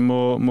kanskje vi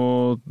må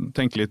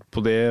tenke litt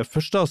på det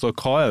først. Altså,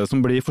 hva det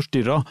som blir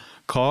forstyrret?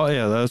 Hva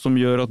det som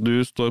gjør at du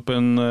står på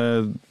en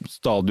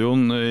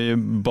stadion i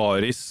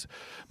baris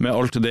med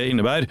alt det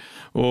innebærer,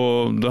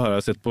 og det har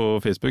jeg sett på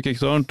Facebook,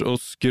 ikke sant? Og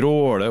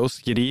skråle og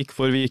skrik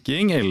for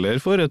Viking, eller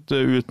for et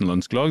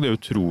utenlandsk lag, det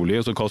utrolig.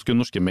 Altså, hva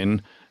skulle norske menn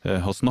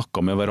ha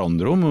snakket med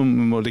hverandre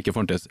om det ikke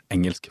fantes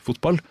engelsk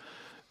fotball?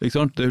 Ikke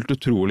sant? Det helt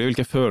utrolig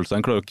hvilke følelser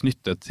en klarer å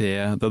knytte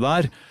til det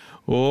der.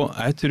 Og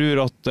jeg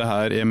tror at det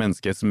her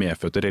menneskets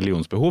medfødte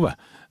religionsbehovet.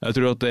 Jeg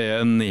tror at det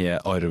en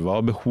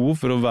nedarvet behov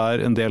for å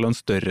være en del av en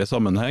større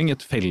sammenheng,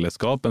 et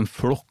fellesskap, en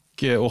flokk,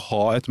 å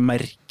ha et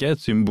merke,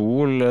 et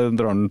symbol,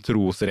 drar en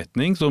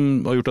trosretning som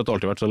har gjort at det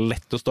alltid har vært så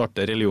lett å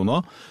starte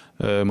religioner.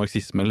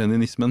 Marxisme,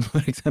 leninismen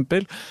for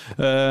eksempel.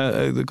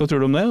 Hva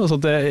tror du om det? Altså,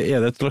 er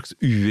det et slags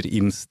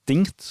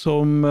urinstinkt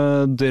som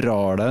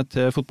drar deg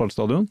til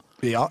fotballstadion?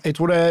 Ja, jeg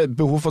tror det er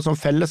behov for sånn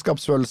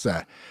fellesskapsfølelse.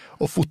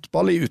 Og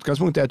fotball i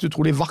utgangspunktet er et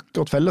utrolig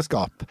vakkert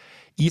fellesskap.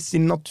 I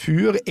sin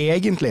natur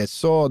egentlig,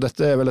 så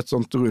dette er vel et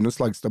sånt Rune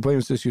Slagstad på,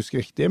 hvis jeg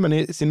husker riktig, men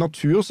i sin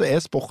natur så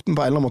er sporten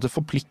på en eller annen måte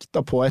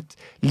forpliktet på et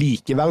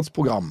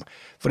likeverdsprogram.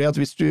 Fordi at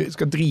hvis du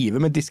skal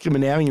drive med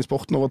diskriminering i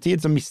sporten over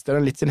tid, så mister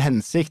den litt sin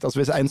hensikt. Altså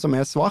hvis en som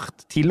er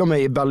svart, til og med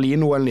i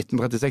Berlin-OL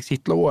 1936,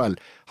 Hitler-OL,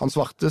 han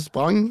svarte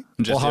sprang,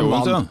 og han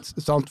vant.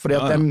 Sant? Fordi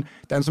at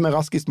den som er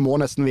raskest må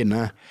nesten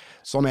vinne.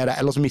 Sånn er det,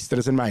 ellers mister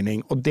det sin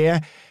mening. Og det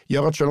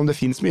gjør at selv om det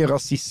finnes mye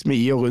rasisme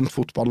i og rundt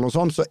fotballen og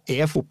sånn, så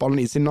er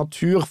fotballen i sin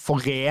natur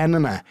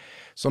forenende.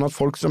 Sånn at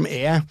folk som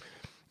er,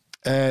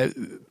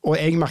 og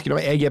jeg merker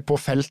det, jeg er på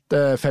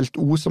felt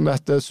O, som det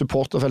heter,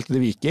 supporterfeltet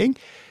til Viking,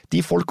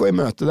 de folka i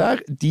møte der,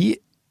 det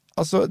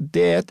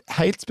er et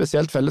helt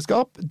spesielt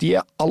fellesskap.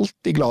 De er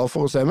alltid glade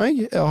for å se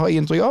meg, jeg har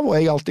inntrykk av, og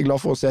jeg er alltid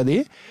glad for å se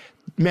de.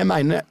 Vi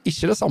mener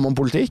ikke det samme om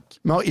politikk,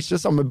 vi har ikke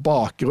samme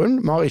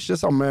bakgrunn, vi har ikke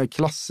samme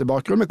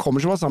klassebakgrunn, vi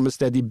kommer ikke fra samme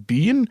sted i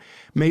byen,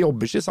 vi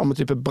jobber ikke i samme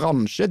type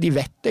bransje, de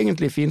vet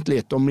egentlig fint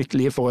litt om mitt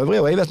liv for øvrig,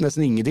 og jeg vet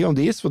nesten ingenting om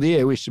deres, for de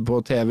er jo ikke på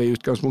TV i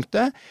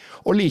utgangspunktet,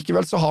 og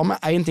likevel så har vi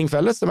en ting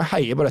felles, det vi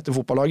heier på dette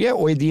fotballaget,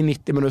 og i de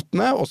 90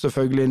 minuttene, og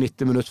selvfølgelig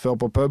 90 minutter før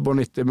på pub og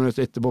 90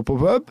 minutter etterpå på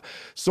pub,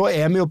 så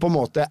er vi jo på en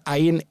måte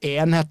en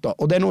enhet da,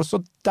 og det er noe så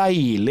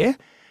deilig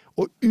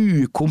og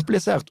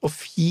ukomplisert og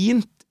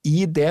fint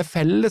i det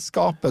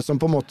fellesskapet som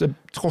på en måte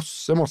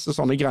trosser masse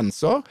sånne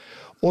grenser,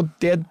 og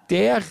det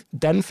der,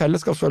 den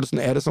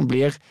fellesskapsfølelsen er det som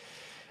blir,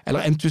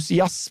 eller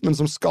entusiasmen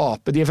som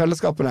skaper de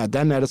fellesskapene,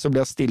 den er det som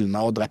blir stilnet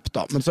og drept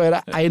da. Men så er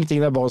det en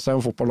ting det er bare å si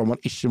om fotball om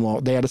man ikke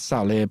må, det er det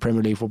særlig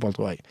Premier League-fotball,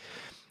 tror jeg.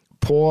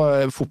 På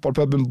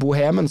fotballpuben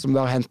Bohemen, som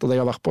det har hentet at jeg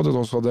har vært på, til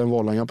tross for at det er en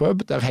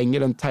Vålerenga-pub, der henger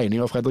det en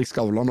tegning av Fredrik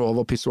Skavlan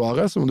over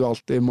pissoaret, som du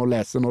alltid må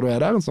lese når du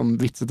er der, en sånn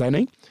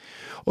vitsetegning.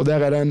 Og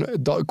der er det en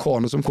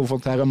kone som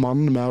konfronterer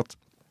mannen med at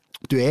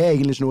du er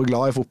egentlig ikke noe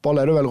glad i fotball,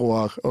 er du vel,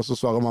 Roar? Og så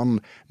svarer man,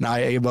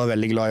 nei, jeg er bare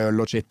veldig glad i øl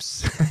og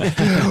chips.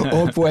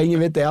 Og poenget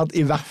mitt er at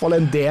i hvert fall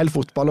en del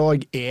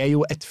fotballag er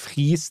jo et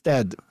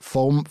fristed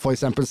for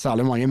eksempel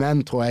særlig mange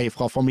menn, tror jeg,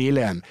 fra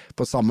familien,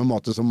 på samme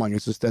måte som mange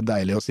synes det er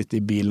deilig å sitte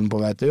i bilen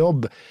på vei til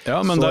jobb.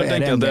 Ja, men så der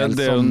tenker jeg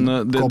det er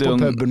går på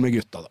puben med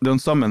gutta. Da. Det er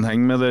en sammenheng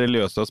med det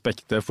religiøse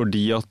aspektet,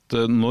 fordi at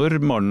når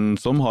mannen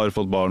som har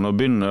fått barn og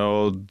begynner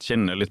å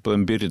kjenne litt på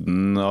den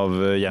byrden av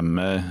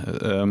hjemmet,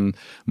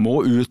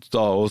 må ut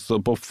da og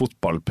på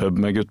fotballpub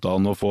med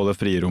guttene og få det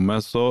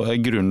frirommet, så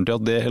er grunnen til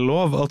at det er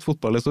lov at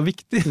fotball er så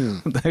viktig.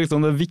 Det er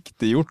liksom det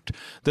viktiggjort,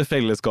 det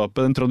fellesskapet,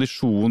 den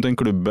tradisjonen, den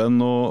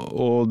klubben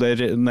og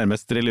det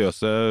nærmest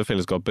religiøse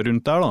fellesskapet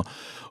rundt der da.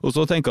 Og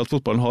så tenker jeg at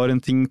fotballen har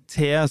en ting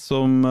til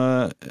som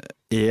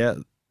er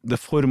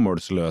det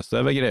formålsløse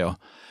ved greia.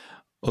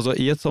 Altså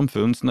i et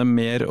samfunn som er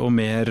mer og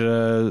mer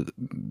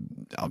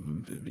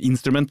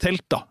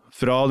instrumentelt da,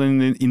 fra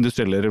den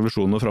industrielle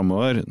revolusjonen og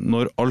fremover,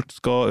 når alt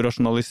skal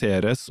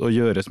rasjonaliseres og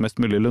gjøres mest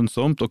mulig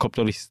lønnsomt, og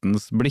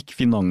kapitalistens blikk,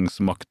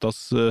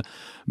 finansmaktas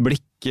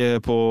blikk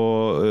på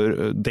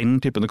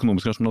den typen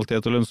økonomisk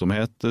rasjonalitet og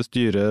lønnsomhet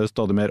styrer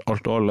stadig mer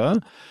alt og alle,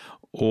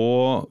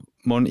 og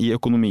man i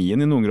økonomien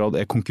i noen grad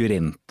er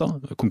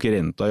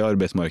konkurrenter i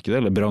arbeidsmarkedet,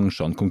 eller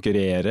bransjene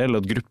konkurrerer,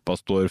 eller at grupper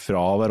står fra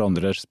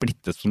hverandre,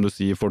 splittes, som du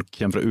sier, folk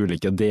kommer fra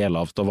ulike deler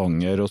av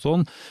Stavanger og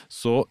sånn,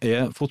 så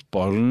er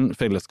fotballen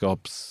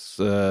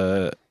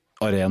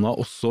fellesskapsarena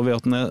også ved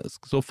at den er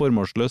så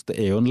formålsløs. Det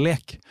er jo en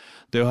lek.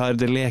 Det er jo her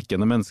det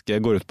lekende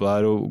mennesket går ut på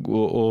der,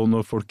 og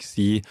når folk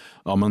sier,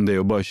 ja, men det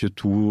er jo bare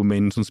 22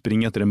 menn som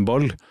springer etter en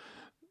ball,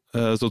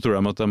 så tror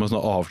de at de har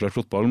sånn avslørt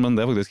fotballen, men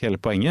det er faktisk hele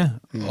poenget.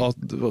 At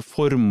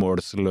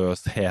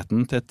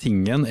formålsløsheten til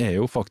tingen er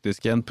jo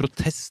faktisk en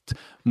protest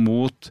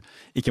mot,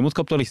 ikke mot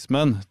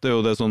kapitalismen, det er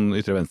jo det sånn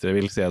ytre venstre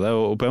vil se det,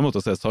 og på en måte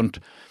så er det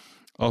sant,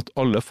 at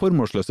alle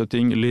formålsløse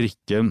ting,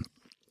 lyrikken,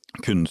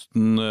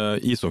 kunsten,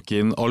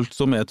 ishockeyen, alt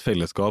som er et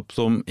fellesskap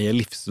som er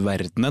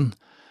livsverdenen,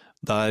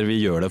 der vi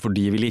gjør det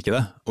fordi vi liker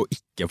det, og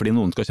ikke fordi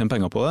noen skal tjene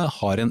penger på det,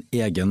 har en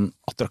egen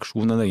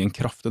attraksjon, en egen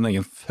kraft, en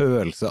egen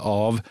følelse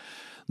av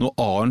noe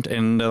annet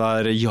enn det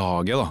der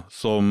jaget da,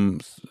 som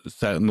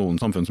noen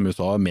samfunn som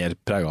USA er mer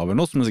preget av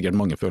enn oss, men sikkert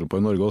mange føler på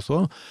i Norge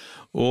også.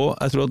 Og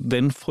jeg tror at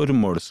den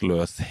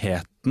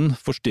formålsløsheten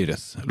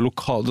forstyrres.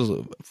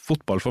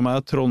 Fotball for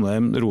meg,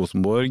 Trondheim,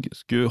 Rosenborg,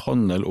 skulle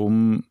handle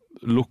om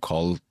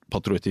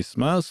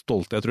lokalpatriotisme,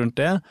 stolthet rundt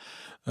det.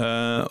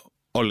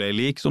 Alle er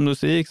like, som du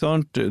sier, ikke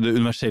sant? Det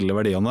universelle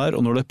verdiene der,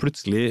 og når det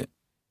plutselig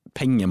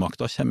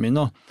pengemakta kommer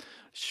inn da,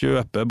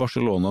 kjøpe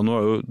Barcelona, nå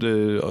har jo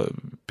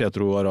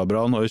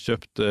Petro-araberne har jo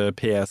kjøpt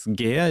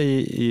PSG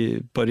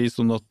i Paris,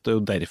 sånn at det er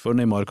jo derfor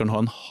Neymar kan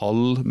ha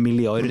 0,5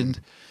 milliard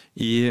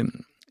i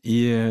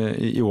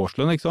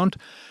årslønn, ikke sant?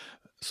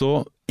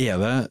 Så er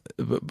det,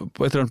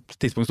 på et eller annet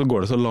tidspunkt så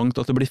går det så langt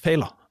at det blir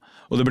feil da.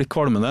 og det blir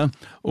kvalmende.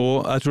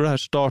 Og jeg tror det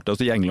her startet,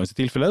 altså i Englands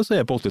tilfelle, så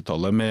på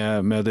 80-tallet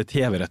med de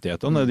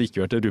TV-rettighetene, det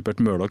gikk jo til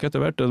Rupert Murdoch etter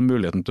hvert,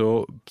 muligheten til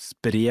å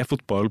spre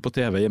fotball på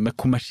TV med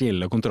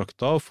kommersielle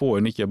kontrakter, og få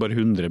inn ikke bare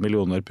 100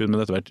 millioner pund,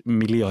 men etter hvert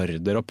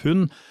milliarder av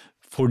pund,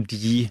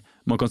 fordi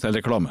man kan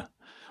selge reklame.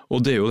 Og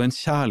det jo den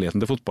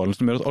kjærligheten til fotballen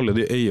som gjør at alle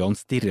de øynene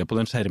stirrer på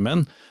den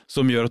skjermen,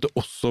 som gjør at det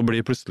også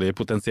blir plutselig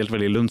potensielt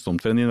veldig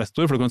lønnsomt for en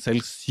investor, for du kan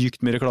selge sykt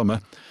mye reklame.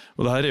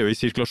 Og det her jo i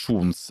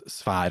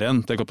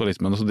sirkulasjonssfæren til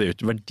kapitalismen, altså det jo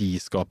ikke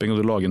verdiskaping,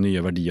 og du lager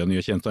nye verdier, nye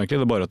tjenester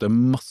egentlig, det bare at det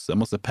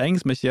masse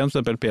penger som tjent, for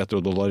eksempel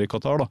petrodollar i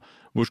Qatar da.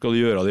 Hvor skal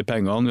du gjøre av de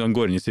pengene? De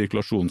går inn i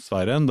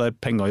sirkulasjonssfæren, der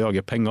penger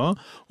jager penger,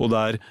 og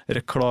der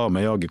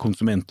reklame jager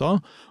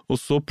konsumenter, og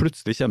så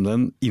plutselig kommer det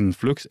en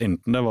influx,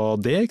 enten det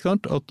var det, ikke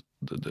sant, at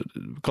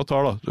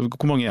Qatar da,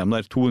 hvor mange de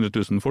der? 200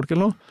 000 folk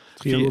eller noe?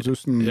 300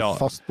 000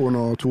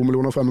 fastboende og 2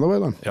 millioner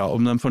fremmedarbeidere. Ja, og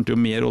de fant jo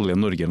mer olje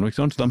enn Norge, ikke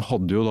sant? Så de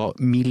hadde jo da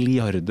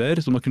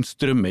milliarder som de kunne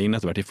strømme inn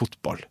etter hvert i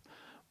fotball.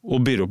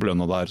 Og byr opp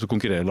lønna der, så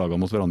konkurrerer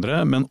lagene mot hverandre.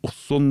 Men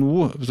også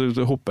nå,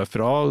 så hopper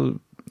fra,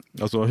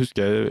 altså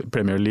husker jeg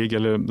Premier League,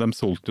 eller de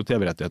solgte jo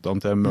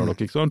TV-rettighetene til Murdoch,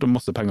 ikke sant? Og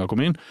masse penger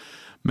kom inn.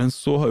 Men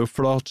så har jo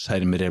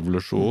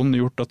flatskjermrevolusjonen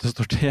gjort at det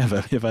står TV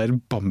i hver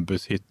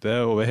bambushytte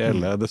over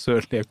hele det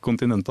sørlige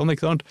kontinentene,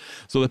 ikke sant?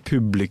 Så det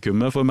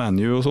publikummet for Man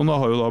U og sånn da,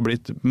 har jo da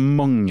blitt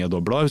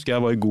mangedoblet. Husker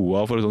jeg var i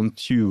Goa for sånn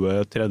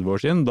 20-30 år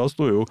siden. Da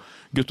sto jo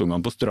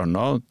guttungene på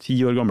stranda,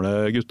 10 år gamle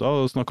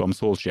gutter, og snakket om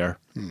Solskjær.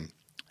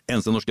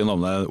 Eneste norske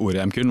navnet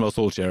ordet de kunne var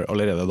Solskjær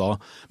allerede da.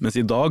 Mens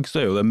i dag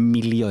så jo det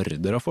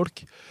milliarder av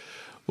folk.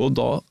 Og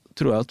da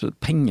tror jeg at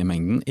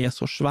pengemengden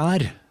så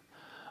svær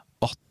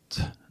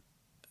at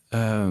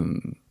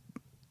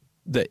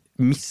det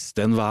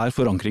mister enhver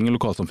forankring i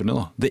lokalsamfunnet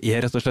da. Det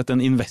rett og slett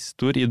en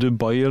investor i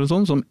Dubai eller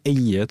sånn, som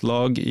eier et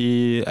lag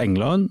i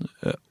England,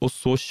 og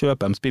så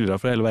kjøper de spillere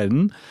fra hele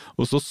verden,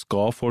 og så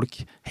skal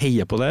folk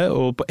heie på det,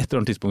 og på et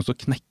eller annet tidspunkt så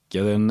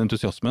knekker den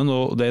entusiasmen,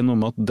 og det noe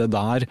med at det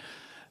der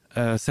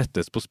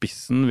settes på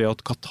spissen ved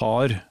at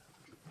Qatar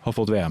har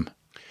fått VM.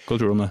 Hva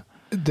tror du om det?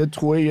 Det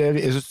tror jeg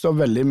synes det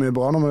veldig mye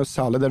bra nå, men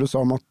særlig det du sa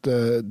om at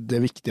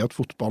det viktig at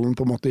fotballen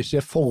på en måte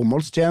ikke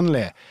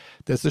formålstjenlig.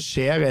 Det som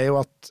skjer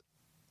jo at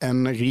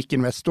en rik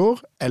investor,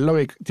 eller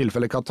i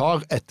tilfelle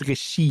Qatar, et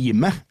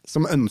regime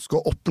som ønsker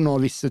å oppnå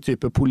visse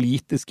typer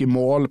politiske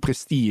mål,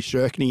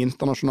 prestisjeøkning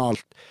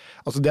internasjonalt.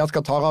 Altså det at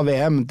Qatar har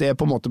VM, det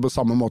på en måte på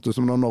samme måte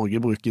som når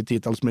Norge bruker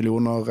 10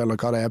 millioner, eller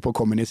hva det på å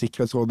komme inn i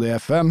Sikkerhetsrådet i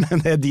FN.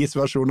 Det deres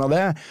versjon av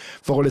det,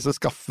 for å liksom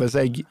skaffe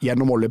seg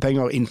gjennom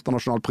oljepenger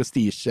internasjonal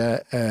prestisje,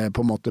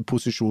 på en måte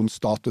posisjon,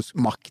 status,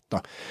 makt.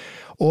 Da.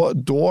 Og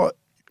da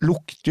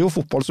lukter jo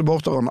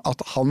fotballsupporteren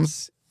at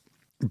hans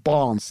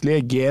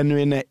barnslige,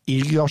 genuine,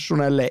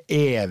 irrasjonelle,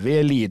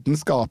 evige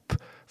lidenskap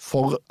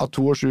for at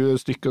 22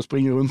 stykker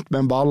springer rundt med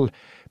en ball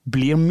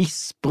blir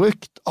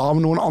misbrukt av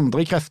noen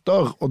andre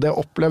krefter, og det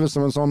oppleves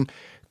som en sånn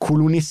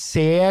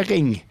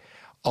kolonisering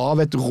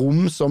av et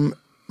rom som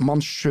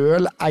man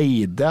selv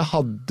eide,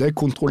 hadde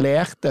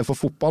kontrollert det, for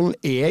fotballen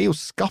jo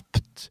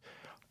skapt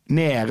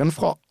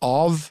nedenfra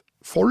av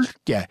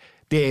folket.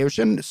 Det jo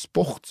ikke en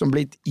sport som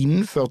blir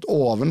innført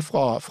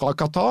ovenfra fra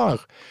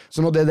Qatar.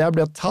 Så når det der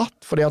blir tatt,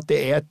 fordi at det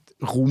et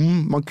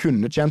rom man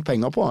kunne tjent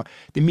penger på,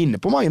 det minner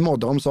på mange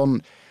måter om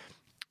sånn,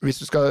 hvis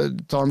du skal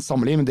ta en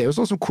sammenligning, det jo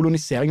sånn som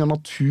kolonisering av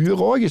natur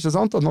også, ikke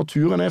sant? At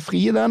naturen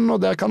fri den,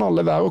 og der kan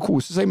alle være og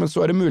kose seg, men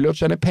så det mulig å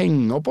tjene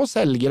penger på å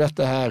selge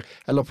dette her,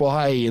 eller på å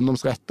ha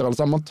eiendomsretter,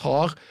 altså man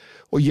tar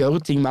og gjør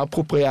ting mer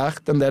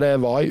appropriert enn det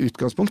var i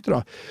utgangspunktet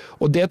da.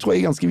 Og det tror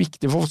jeg ganske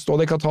viktig for å forstå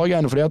det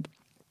Qatar-greiene, fordi at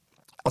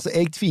altså,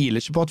 jeg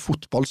tviler ikke på at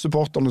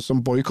fotballsupporterne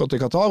som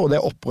boykotter Qatar, og det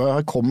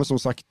opprøret kommer som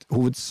sagt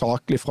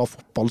hovedsakelig fra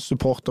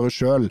fotballsupportere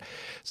selv.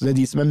 Så det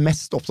de som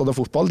mest opptatt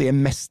av fotball, de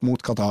mest mot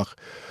Qatar.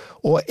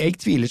 Og jeg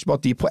tviler ikke på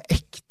at de på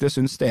ekte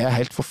synes det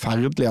helt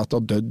forferdelig at det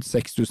har dødd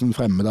 6000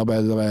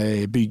 fremmedarbeidere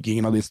i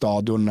byggingen av de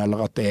stadionene,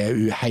 eller at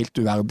det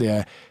helt uverdige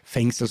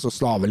fengsels- og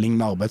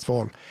slavelignende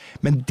arbeidsforhold.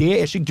 Men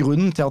det ikke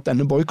grunnen til at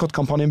denne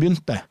boykottkampanjen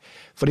begynte.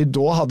 Fordi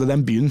da hadde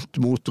den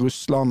begynt mot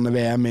Russland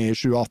VM i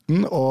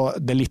 2018,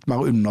 og det litt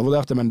mer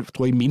undervurderte, men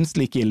tror jeg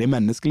minst like ille i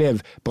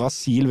menneskeliv,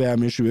 Brasil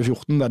VM i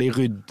 2014, der de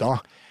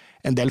rydda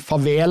en del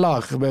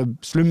faveler,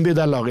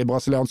 slumbydeler i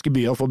brasilianske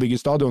byer for å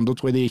bygge stadion. Da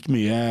tror jeg det gikk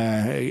mye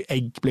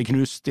egg ble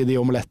knust i de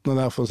omelettene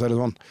der, for å si det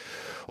sånn.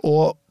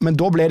 Men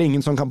da ble det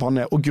ingen sånn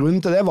kampanje. Og grunnen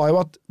til det var jo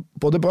at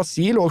både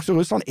Brasil og også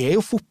Russland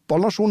jo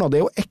fotballnasjoner. Det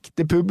jo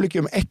ekte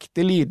publikum,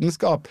 ekte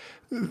lidenskap.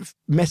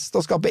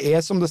 Mesterskapet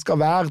som det skal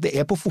være.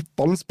 Det på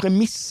fotballens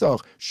premisser,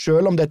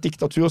 selv om det et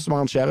diktatur som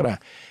arrangerer det.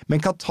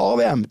 Men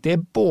Qatar-VM, det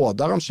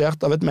både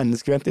arrangert av et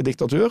menneskevennlig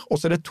diktatur, og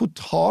så det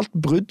totalt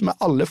brudd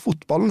med alle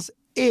fotballens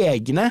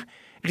egne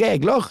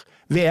regler.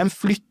 VM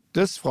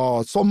flyttes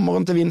fra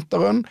sommeren til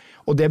vinteren,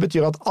 og det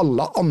betyr at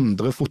alle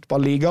andre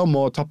fotballigaer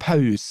må ta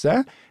pause.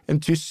 En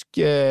tysk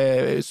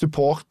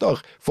supporter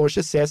får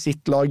ikke se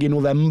sitt lag i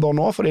november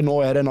nå, fordi nå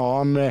det en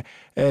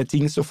annen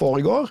ting som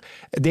foregår.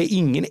 Det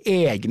ingen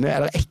egne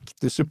eller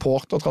ekte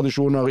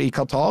supportertradisjoner i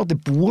Qatar.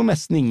 Det bor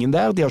nesten ingen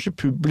der. De har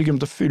ikke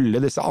publikum til å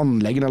fylle disse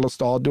anleggene eller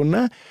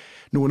stadionene.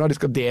 Noen av de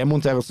skal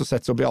demonteres og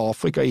settes opp i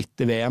Afrika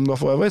etter VM da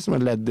for øvrig, som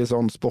en ledd i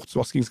sånn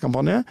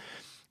sportsvaskingskampanje.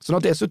 Sånn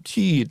at det så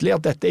tydelig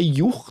at dette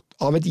gjort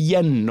av et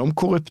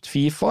gjennomkorrupt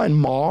FIFA, en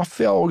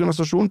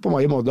mafiaorganisasjon på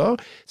mange måter,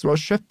 som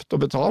har kjøpt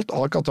og betalt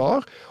av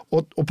Qatar,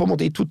 og på en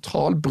måte i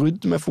total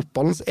brudd med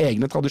fotballens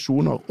egne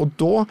tradisjoner. Og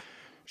da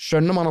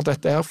skjønner man at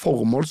dette her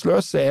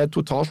formålsløse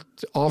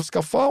totalt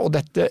avskaffet, og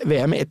dette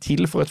VM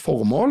til for et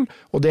formål,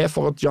 og det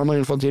for at Gianni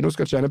Infantino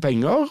skal tjene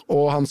penger,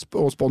 og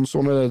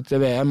sponsorene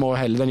til VM og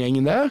hele den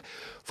gjengen der,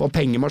 for at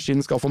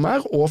pengemaskinen skal få mer,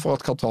 og for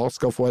at Qatar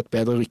skal få et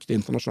bedre rykte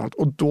internasjonalt.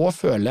 Og da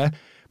føler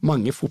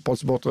mange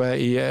fotballsupportere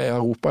i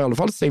Europa i alle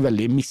fall seg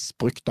veldig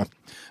misbrukt da.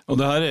 Og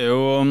det her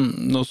jo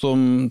noe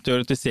som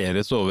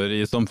teoretiseres over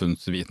i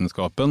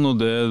samfunnsvitenskapen,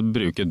 og det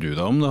bruker du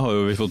da om. Det har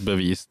jo vi fått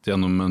bevist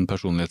gjennom en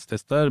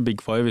personlighetstest der.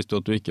 Big Five visste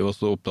jo at du ikke var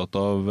så opptatt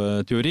av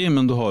teori,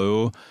 men du har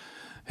jo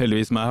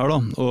heldigvis meg her da.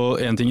 Og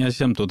en ting jeg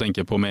kommer til å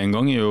tenke på med en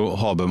gang jo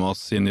Habermas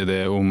sin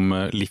idé om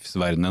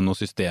livsverdenen og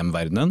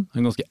systemverdenen.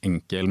 En ganske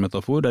enkel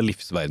metafor, der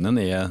livsverdenen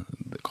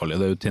kaller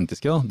jeg det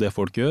autentiske, da, det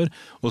folk gjør,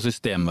 og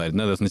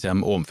systemverdenen det som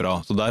kommer ovenfra.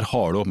 Så der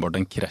har du åpenbart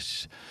en krasj.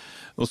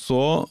 Og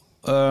så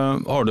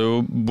har du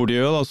jo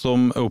Bourdieu da,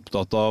 som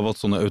opptatt av at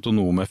sånne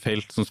autonome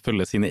felt som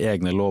følger sine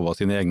egne lover,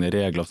 sine egne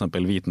regler, for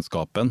eksempel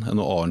vitenskapen,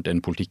 noe annet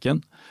enn politikken,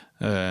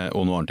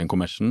 og noe annet enn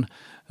kommersen.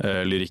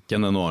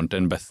 Lyrikken noe annet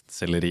enn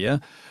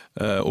bestselleriet,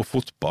 og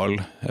fotball.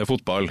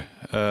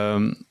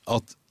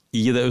 At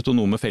i det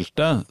autonome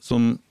feltet,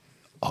 som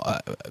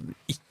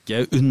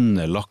ikke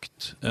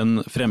underlagt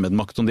en fremmed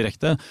makt som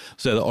direkte,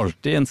 så det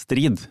alltid en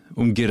strid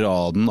om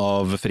graden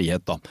av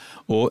frihet da.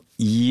 Og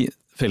i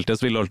feltet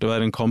så vil det alltid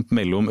være en kamp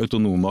mellom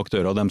autonome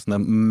aktører og dem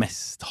som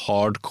mest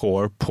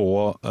hardcore på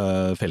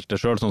feltet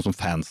selv, sånn som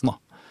fansen da.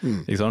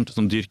 Ikke sant?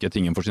 Som dyrker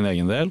tingen for sin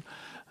egen del.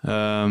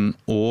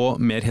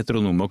 Og mer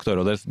heteronome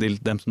aktører,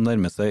 det dem som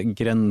nærmer seg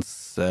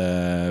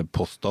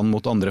grensepostene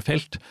mot andre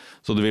felt.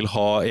 Så du vil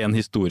ha en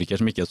historiker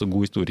som ikke så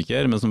god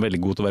historiker, men som er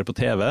veldig god til å være på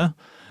TV.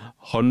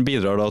 Han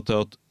bidrar da til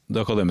at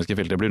det akademiske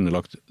feltet blir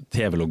underlagt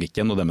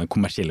TV-logikken og den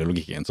kommersielle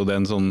logikken. Så det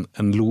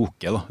en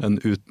loke, da, en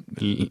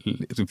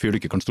fyr du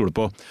ikke kan stole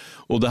på.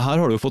 Og det her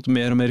har du jo fått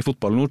mer og mer i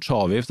fotballen nå.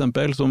 Xavi for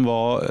eksempel, som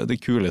var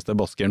det kuleste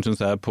baskeren, synes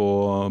jeg, på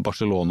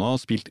Barcelona,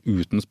 spilt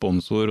uten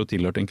sponsor og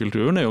tilhørt den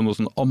kulturen, jo noe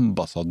sånn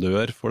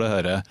ambassadør for det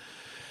her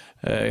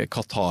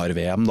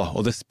Qatar-VM da,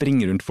 og det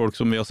springer rundt folk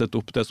som vi har sett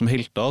opp det som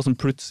helter, som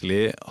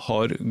plutselig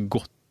har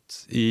gått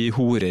i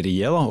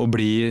horeriet da, og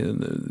blir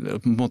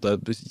på en måte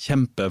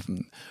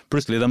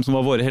plutselig dem som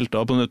var våre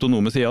helter på den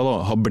autonome siden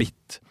da, har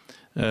blitt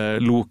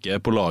loke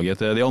på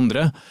laget til de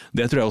andre.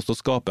 Det tror jeg også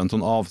skaper en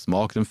sånn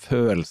avsmak, den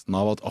følelsen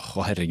av at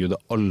herregud,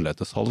 det alle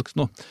til salgs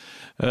nå.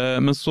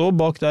 Men så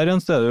bak der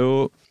igjen så det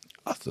jo,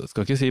 jeg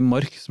skal ikke si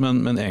Marx,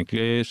 men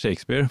egentlig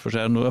Shakespeare, for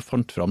når jeg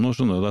fant frem nå,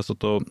 skjønner du, jeg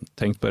satt og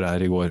tenkte på det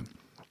her i går.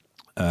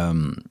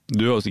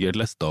 Du har jo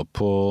sikkert lest opp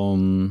på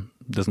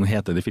det som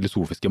heter de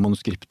filosofiske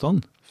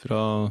manuskriptene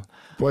fra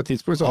på et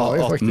tidspunkt så har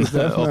jeg faktisk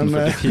det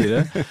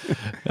 1844.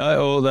 Ja,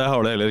 og det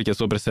har det heller ikke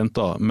så present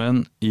da,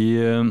 men i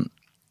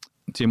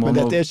Men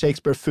dette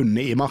Shakespeare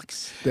funnet i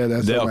Marx.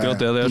 Det akkurat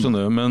det jeg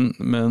skjønner,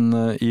 men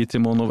i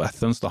Timon of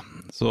Athens da,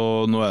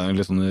 så nå det en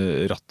litt sånn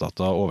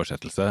rattata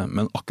oversettelse,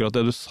 men akkurat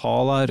det du sa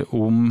der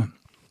om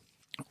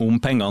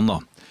pengene da,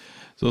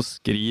 så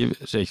skriver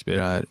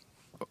Shakespeare her,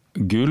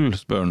 gull,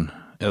 spør han,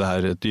 det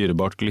her et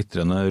dyrebart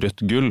glitrende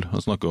rødt gull?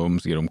 Han snakker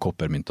sikkert om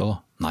koppermynter da.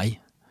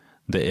 Nei,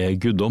 det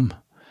guddom.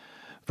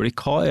 Fordi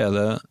hva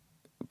det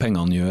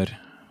pengene gjør?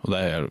 Og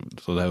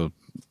så det jo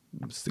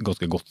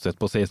ganske godt sett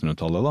på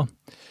 1600-tallet da.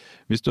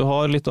 Hvis du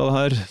har litt av det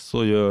her,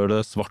 så gjør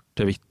det svart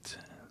til hvitt,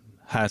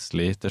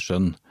 heslig til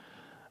skjønn.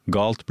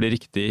 Galt blir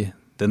riktig,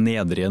 det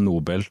nedrige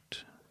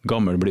nobelt,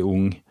 gammel blir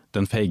ung,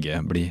 den feige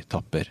blir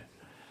tapper.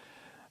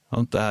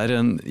 Det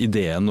en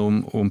ideen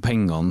om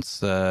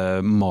pengenes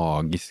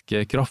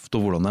magiske kraft,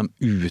 og hvordan de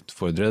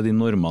utfordrer de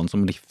normene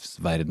som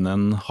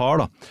livsverdenen har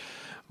da.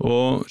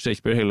 Og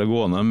Shakespeare heller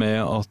gående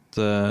med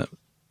at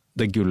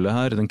det gullet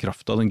her, den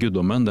kraften, den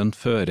guddommen, den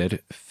fører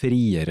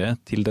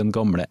friere til den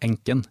gamle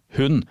enken.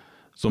 Hun,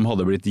 som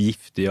hadde blitt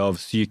giftig av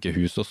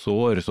sykehus og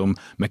sår, som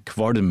med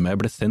kvalme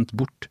ble sendt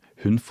bort,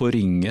 hun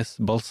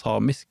forringes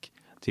balsamisk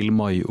til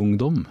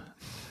maiungdom.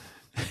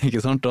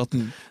 Ikke sant? At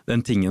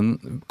den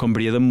tingen kan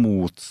bli det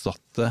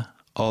motsatte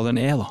av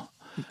den da.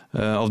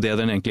 Av det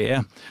den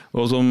egentlig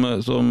Og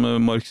som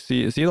Marx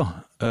sier da,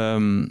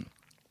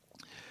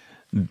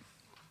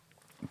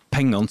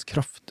 pengenes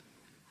kraft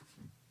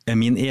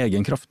min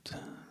egen kraft.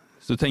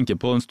 Så du tenker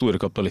på den store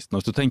kapitalisten,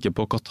 hvis du tenker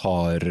på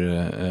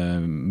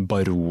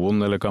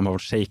Qatar-baron, eller hva man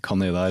har sheik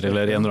han der,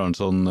 eller en eller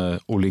annen sånn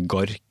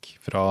oligark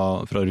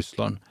fra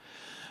Russland.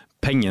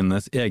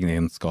 Pengenes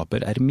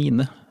egenskaper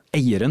mine,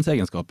 eierens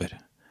egenskaper.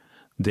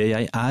 Det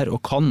jeg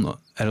og kan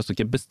altså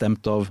ikke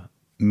bestemt av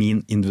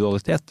min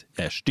individualitet.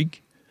 Jeg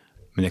stygg,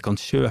 men jeg kan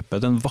kjøpe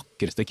den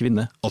vakreste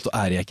kvinne. Altså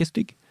jeg ikke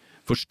stygg.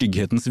 For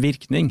stygghetens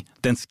virkning,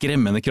 den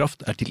skremmende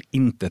kraft,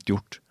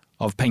 tilintetgjort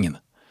av pengene.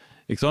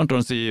 Ikke sant? Og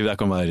han sier jeg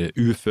kan være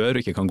ufør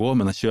og ikke kan gå,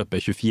 men jeg kjøper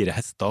 24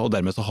 hester, og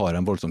dermed så har jeg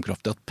en voldsom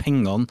kraft. Det at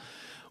pengene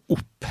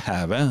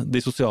oppheve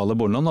de sosiale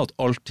båndene, at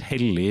alt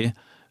hellig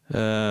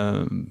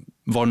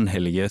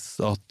vanhelliges,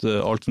 at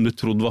alt som du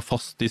trodde var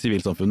fast i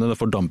sivilsamfunnet, det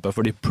fordamper,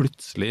 fordi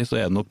plutselig så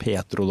det noe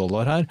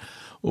petrodollar her,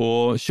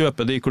 og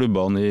kjøpe de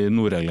klubbene i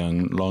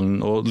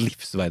Nord-England og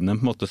livsverdenen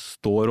på en måte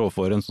står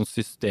overfor en sånn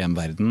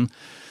systemverden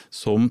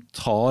som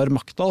tar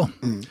makta.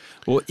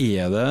 Og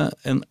det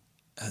en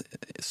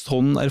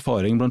sånn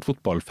erfaring blant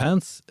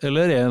fotballfans,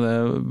 eller det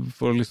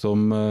for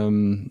liksom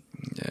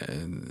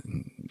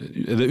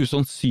det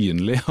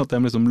usannsynlig at de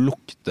liksom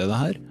lukter det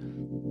her?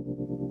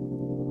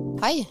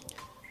 Hei.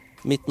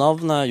 Mitt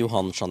navn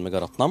Johan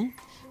Shanmegaratnam.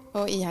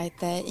 Og jeg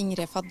heter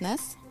Ingrid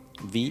Fadnes.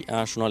 Vi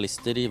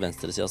journalister i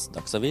venstresidas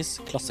dagsavis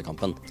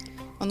Klassekampen.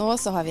 Og nå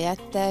så har vi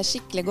et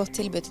skikkelig godt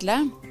tilbud til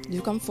deg. Du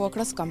kan få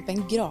Klassekampen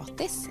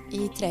gratis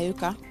i 3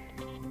 uker.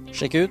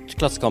 Sjekk ut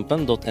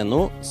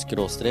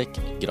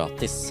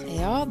klassekampen.no/gratis.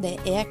 Ja, det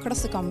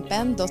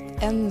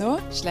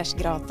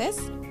klassekampen.no/gratis.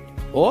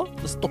 Og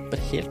det stopper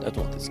helt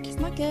automatisk.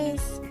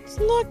 Snakkes!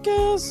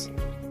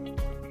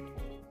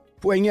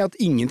 Poenget at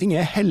ingenting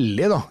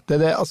hellig da.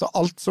 Altså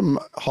alt som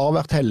har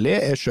vært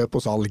hellig kjøp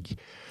og salg.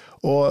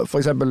 Og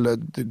for eksempel,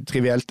 et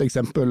trivielt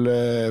eksempel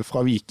fra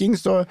Viking,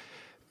 så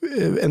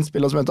en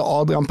spiller som heter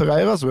Adrian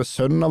Pereira, som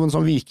sønn av en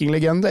sånn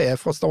vikinglegende,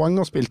 fra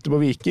Stavanger, spilte på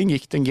Viking,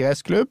 gikk til en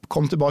gresk klubb,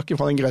 kom tilbake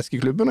fra den greske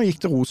klubben og gikk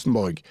til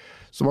Rosenborg.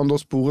 Som han da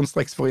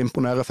sporenstreks for å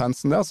imponere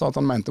fansen der, sa at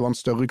han mente det var en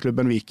større klubb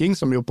enn Viking,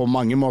 som jo på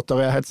mange måter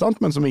helt sant,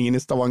 men som ingen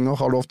i Stavanger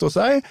har lov til å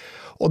si.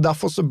 Og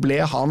derfor så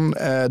ble han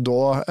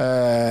da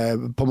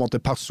på en måte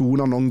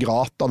persona non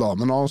grata da,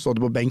 men når han så det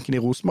på benken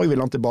i Rosenborg,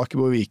 ville han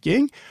tilbake på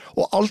Viking.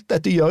 Og alt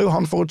dette gjør jo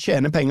han for å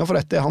tjene penger, for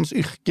dette hans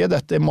yrke,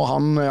 dette må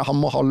han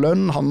må ha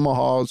lønn, han må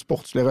ha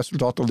sportslige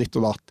resultater, ditt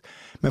og datt.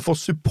 Men for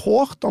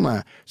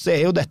supporterne så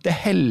jo dette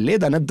hellig,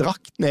 denne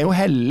drakten jo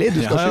hellig,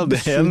 du skal ikke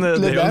besudle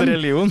den en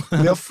religion.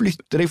 ved å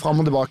flytte deg fram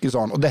og tilbake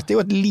sånn. Og dette jo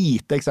et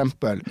lite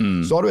eksempel.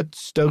 Så har du et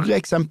større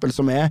eksempel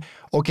som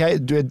ok,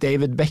 du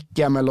David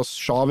Beckham eller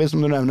Xavi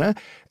som du nevner,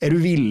 du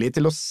villig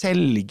til å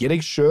selge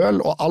deg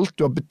selv og alt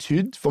du har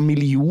betydd for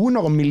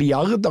millioner og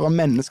milliarder av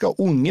mennesker,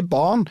 unge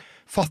barn,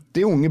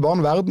 fattige unge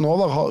barn verden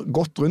over har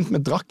gått rundt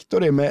med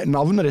drakter med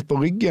navnet ditt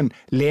på ryggen,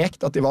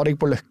 lekt at de var deg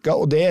på løkka,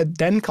 og det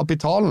den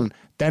kapitalen,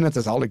 den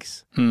til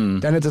salgs.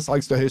 Den til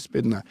salgs til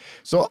høystbydende.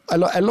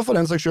 Eller for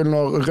den saks skyld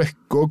når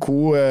Røkke og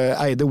Co.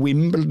 Eide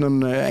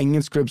Wimbledon,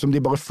 engelsk klubb, som de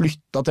bare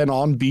flyttet til en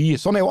annen by.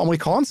 Sånn jo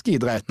amerikansk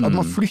idrett, at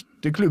man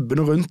flytter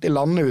klubbene rundt i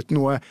landet uten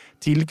noe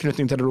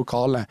tilknytning til det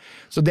lokale.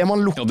 Så det man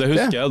lukter... Ja, det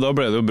husker jeg, da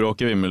ble det jo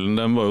bråk i Wimbledon.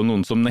 De var jo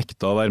noen som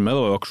nekta å være med,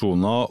 det var jo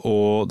aksjoner,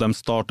 og de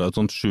startet et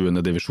sånt 7.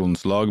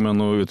 divisjonslag med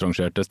noen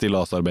utrangerte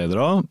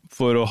stillasarbeidere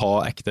for å ha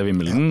ekte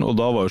Wimbledon, og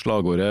da var jo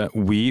slagordet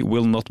 «We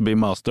will not be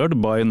mastered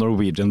by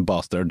Norwegian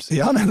bastards».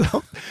 Ja,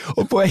 nettopp.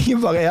 Og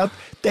poenget bare at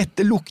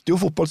dette lukter jo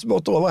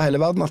fotballsupporter over hele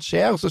verden at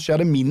skjer, så skjer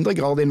det mindre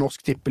grad i norsk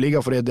tippeliga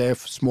fordi det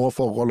små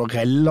forhold og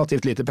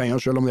relativt lite penger,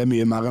 selv om det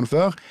mye mer enn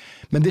før.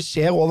 Men det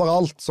skjer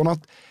overalt, sånn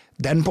at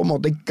den på en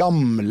måte de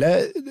gamle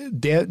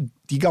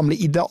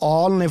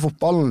idealene i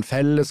fotballen,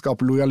 fellesskap,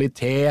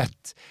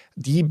 lojalitet,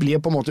 de blir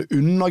på en måte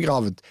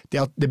undergravd. Det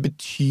at det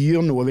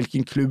betyr noe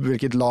hvilken klubb,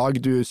 hvilket lag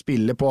du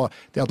spiller på.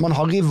 Det at man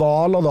har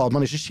rivaler da, at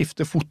man ikke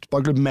skifter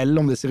fotballklubb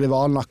mellom disse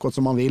rivalene akkurat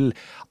som man vil.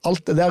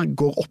 Alt det der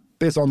går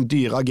opp i sånn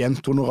dyre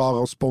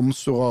agenthonorarer,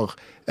 sponsorer,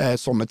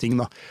 sånne ting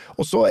da.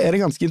 Og så det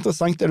ganske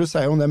interessant det du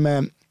sier om det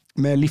med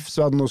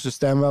livsverden og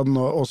systemverden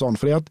og sånn,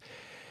 fordi at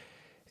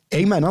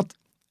jeg mener at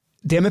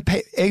det med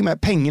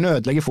pengene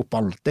ødelegger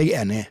fotballen, det jeg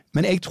enig i.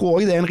 Men jeg tror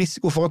også det en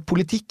risiko for at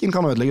politikken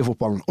kan ødelegge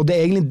fotballen. Og det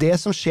egentlig det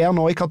som skjer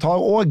nå i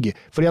Qatar også.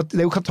 Fordi at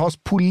det jo Qatars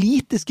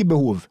politiske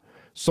behov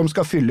som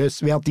skal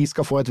fylles ved at de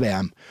skal få et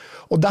VM.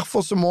 Og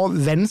derfor så må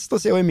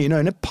venstresiden i mine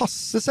øyne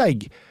passe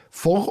seg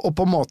for å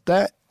på en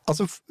måte...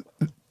 Altså,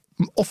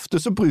 ofte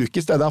så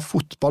brukes det der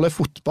fotball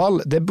fotball,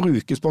 det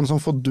brukes på en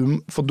sånn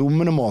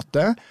fordummende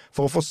måte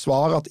for å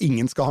forsvare at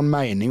ingen skal ha en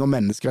mening om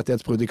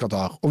menneskerettighetsbrudd i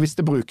Qatar. Og hvis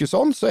det brukes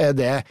sånn, så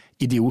det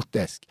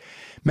idiotisk.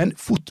 Men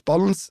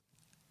fotballens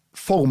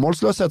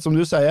formålsløshet, som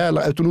du sier,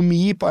 eller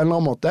autonomi på en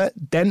eller annen måte,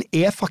 den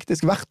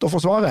faktisk verdt å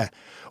forsvare.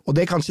 Og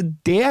det kanskje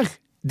der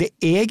det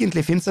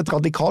egentlig finnes et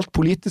radikalt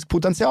politisk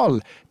potensial.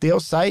 Det å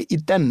si i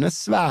denne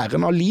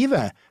sfæren av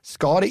livet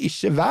skal det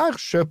ikke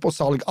være kjøp og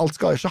salg. Alt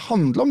skal ikke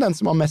handle om den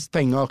som har mest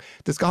penger.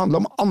 Det skal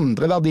handle om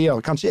andre verdier.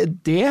 Kanskje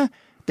det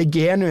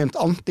genuint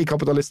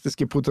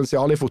antikapitalistiske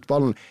potensialet i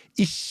fotballen.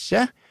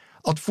 Ikke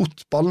at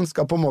fotballen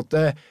skal på en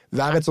måte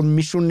være et sånn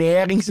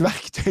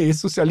misjoneringsverktøy i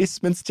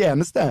sosialismens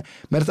tjeneste,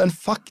 men at den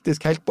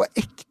faktisk helt på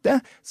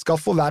ekte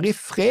skal få være i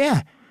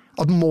fred.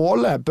 At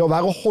målet bør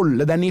være å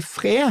holde den i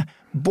fred,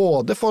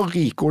 både for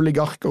rike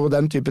oligarker og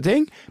den type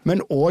ting, men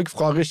også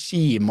fra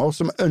regimer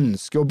som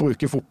ønsker å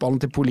bruke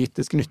fotballen til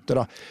politisk nytte.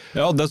 Da.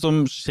 Ja, det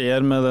som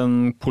skjer med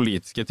den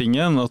politiske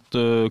tingen, at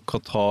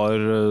Qatar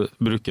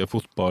bruker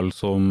fotball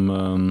som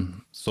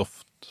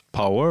soft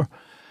power,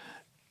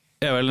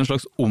 vel en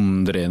slags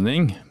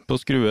omdreining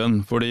på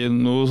skruen, fordi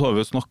nå har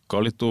vi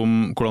snakket litt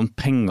om hvordan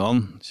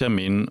pengene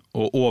kommer inn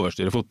og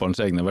overstyrer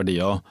fotballens egne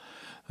verdier.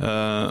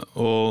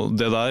 Og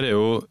det der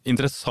jo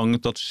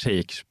interessant at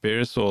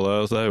Shakespeare så det,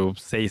 altså det jo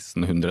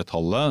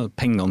 1600-tallet,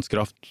 pengenes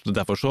kraft,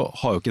 derfor så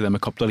har jo ikke det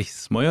med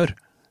kapitalisme å gjøre.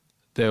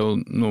 Det jo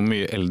noe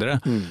mye eldre,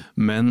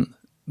 men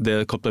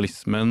det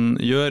kapitalismen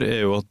gjør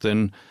jo at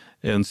den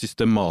en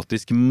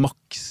systematisk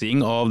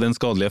maksing av den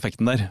skadelige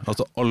effekten der.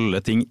 Altså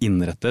alle ting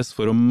innrettes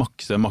for å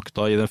makse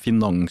makta i den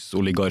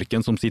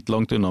finansoligarken som sitter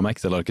langt unna med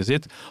Excel-arket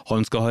sitt.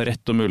 Han skal ha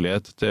rett og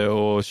mulighet til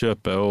å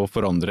kjøpe og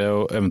forandre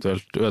og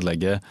eventuelt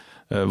ødelegge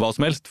hva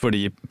som helst,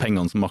 fordi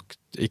pengenes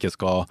makt ikke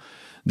skal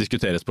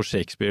diskuteres på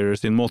Shakespeare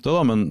sin måte,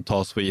 da, men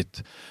tas for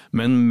gitt.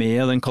 Men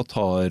med den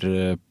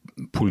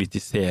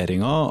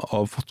Qatar-politiseringen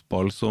av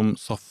fotball som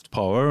soft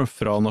power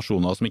fra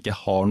nasjoner som ikke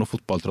har noe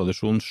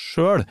fotballtradisjon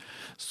selv,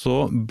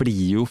 så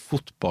blir jo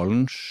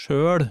fotballen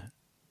selv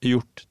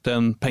gjort til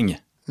en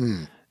penge.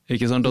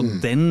 Ikke sant? At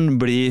den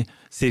blir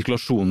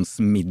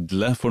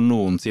sirkulasjonsmiddelet for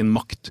noen sin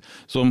makt.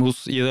 Som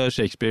i det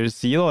Shakespeare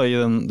sier da, i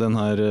den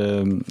her,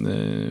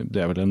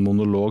 det vel en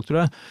monolog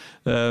tror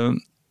jeg,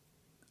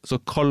 så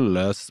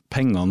kalles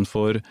pengene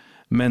for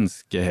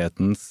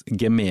menneskehetens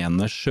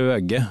gemene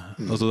skjøge.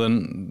 Altså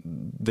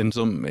den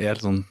som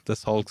sånn til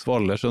salgs for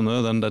alle,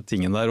 skjønner du, den der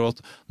tingen der, og at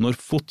når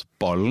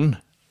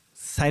fotballen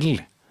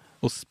selv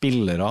og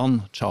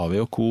spillerne, Xavi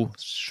og Co.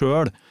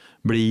 selv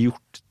blir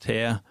gjort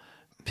til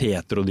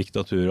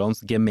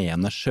petrodiktaturens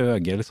gemene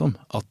skjøge, liksom.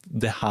 At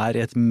det her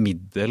et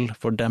middel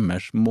for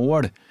deres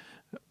mål,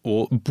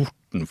 og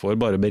bortenfor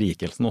bare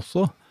berikelsen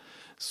også,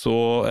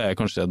 så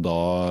kanskje da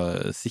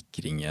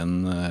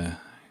sikringen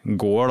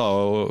går da,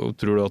 og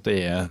tror du at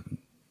det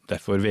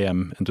derfor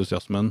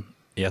VM-entusiasmen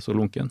så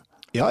lunken?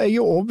 Ja, jeg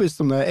overbevist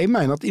om det. Jeg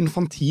mener at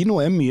Infantino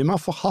mye mer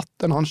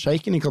forhatt enn han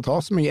sheiken i Qatar,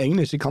 som jeg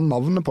egentlig ikke kan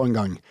navnet på en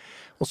gang.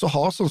 Og så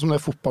har sånn som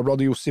det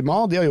fotballbladet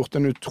Josimar, de har gjort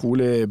en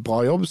utrolig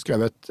bra jobb,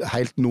 skrevet et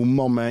helt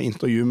nummer med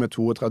intervju med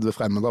 32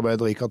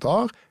 fremmedarbeidere i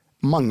Qatar.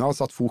 Mange har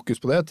satt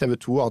fokus på det. TV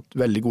 2 har hatt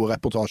veldig gode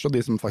reportasjer,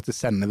 de som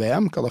faktisk sender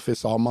VM, Gaddafi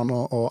Saman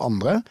og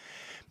andre.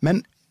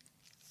 Men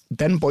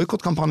den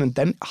boykottkampanjen,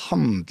 den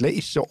handler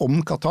ikke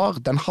om Qatar,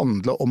 den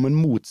handler om en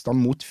motstand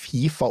mot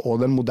FIFA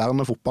og den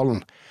moderne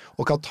fotballen.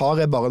 Og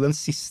Qatar bare den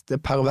siste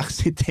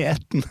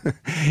perversiteten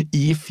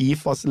i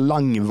FIFAs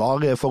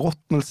langvarige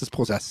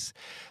forråtnelsesprosess.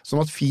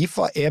 Sånn at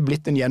FIFA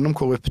blitt en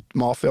gjennomkorrupt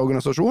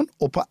mafiaorganisasjon,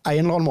 og på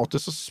en eller annen måte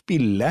så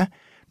spiller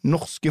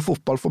norske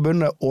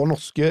fotballforbundet og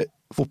norske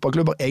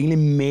fotballklubber egentlig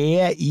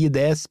med i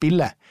det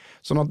spillet.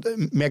 Sånn at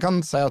vi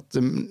kan si at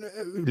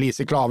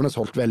Lise Klavenes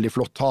holdt veldig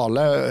flott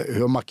tale,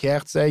 hun har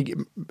markert seg,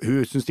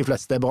 hun synes de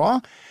fleste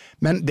bra,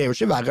 men det jo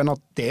ikke verre enn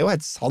at det jo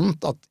helt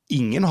sant at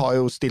ingen har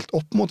jo stilt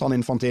opp mot han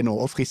Infantino,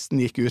 og fristen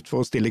gikk ut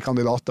for å stille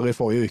kandidater i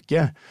forrige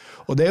uke.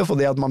 Og det jo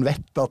fordi at man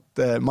vet at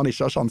man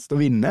ikke har sjanse til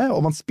å vinne,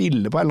 og man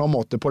spiller på en eller annen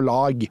måte på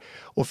lag.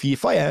 Og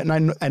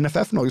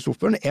NFF, Norges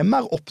Fotballforbund,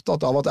 mer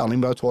opptatt av at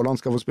Erling Braut Haaland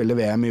skal få spille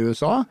VM i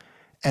USA,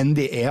 enn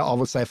de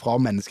av å si fra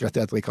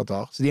menneskerettigheter i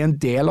Qatar. Så de en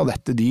del av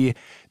dette, de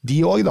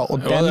også da.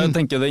 Og jeg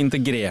tenker det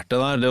integrerte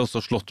der, det har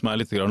også slått meg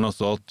litt grann,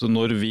 altså at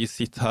når vi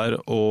sitter her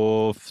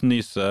og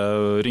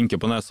fnyser, rynker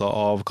på nesa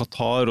av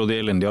Qatar og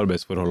de elendige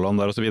arbeidsforholdene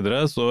der og så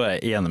videre, så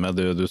jeg enig med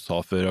det du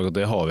sa før, at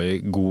det har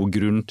vi god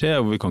grunn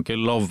til, og vi kan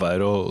ikke la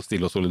være å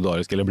stille oss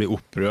solidarisk eller bli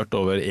opprørt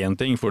over en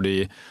ting,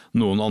 fordi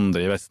noen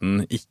andre i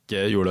Vesten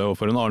ikke gjorde det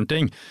for en annen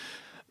ting.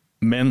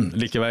 Men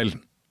likevel,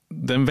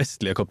 den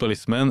vestlige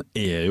kapitalismen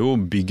jo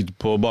bygd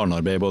på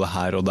barnearbeid både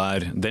her og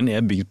der. Den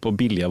bygd på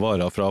billige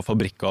varer fra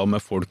fabrikker med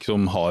folk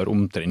som har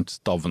omtrent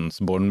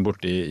stavnsbånd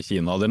borte i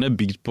Kina. Den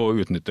bygd på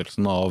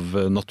utnyttelsen av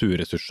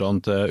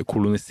naturressursene til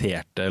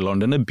koloniserte land.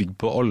 Den bygd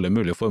på alle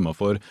mulige former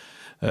for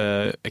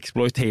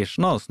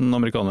exploitation, som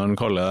amerikanerne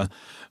kaller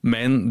det.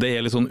 Men det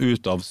litt sånn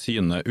ut av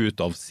syne,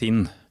 ut av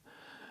sinn.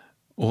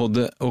 Og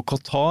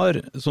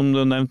Qatar, som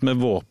du nevnte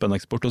med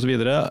våpeneksport og så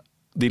videre,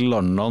 de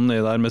landene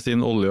der med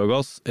sin olje og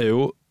gass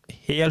jo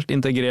helt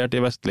integrert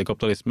i vestlig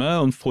kapitalisme,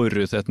 og en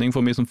forutsetning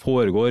for mye som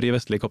foregår i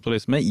vestlig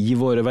kapitalisme i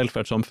våre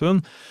velferdssamfunn,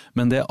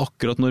 men det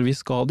akkurat når vi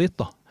skal dit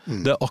da.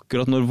 Det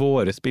akkurat når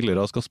våre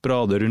spillere skal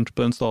sprade rundt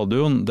på en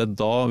stadion, det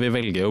da vi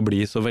velger å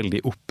bli så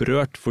veldig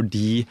opprørt,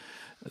 fordi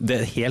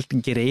det helt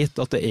greit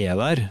at det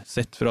der,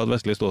 sett fra et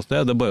vestlig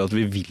ståsted, det bare at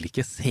vi vil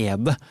ikke se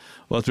det.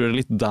 Og jeg tror det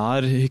litt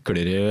der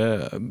hykleri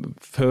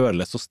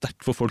føles så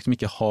sterkt for folk som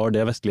ikke har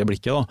det vestlige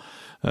blikket, da.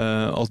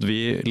 At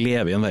vi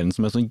lever i en verden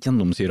som sånn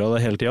gjennomsyret av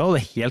det hele tiden, og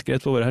det helt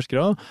greit for våre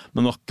herskere,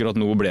 men akkurat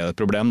nå ble det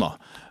et problem, da.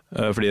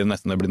 Fordi det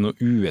nesten blitt noe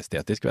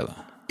uestetisk ved det.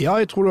 Ja,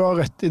 jeg tror du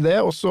har rett i det,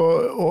 og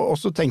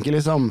så tenker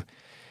jeg liksom,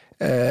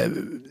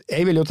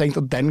 jeg vil jo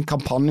tenke at den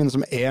kampanjen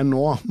som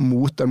nå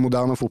mot den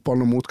moderne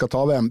fotballen og mot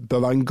Qatar-VM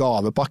bør være en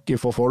gavepakke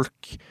for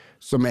folk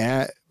som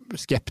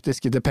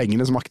skeptiske til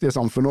pengenes makt i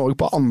samfunnet, og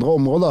på andre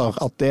områder,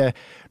 at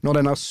når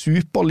denne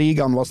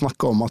superligaen var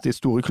snakket om at de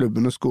store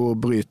klubbene skulle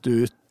bryte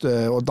ut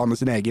og danne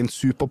sin egen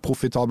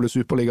superprofitable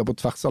superliga på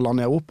tvers av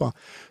land i Europa,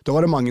 da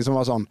var det mange som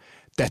var sånn,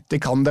 dette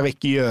kan dere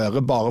ikke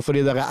gjøre bare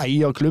fordi dere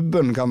eier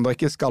klubben, kan dere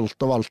ikke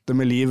skalte og valte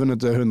med livene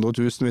til 100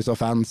 000 av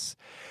fans.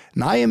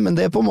 Nei, men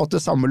det på en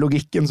måte samme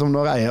logikken som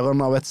når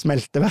eieren av et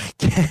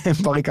smelteverk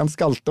bare kan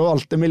skalte og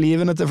valte med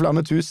livene til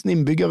flere tusen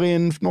innbyggere i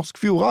en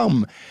norsk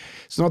fjordarm.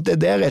 Sånn at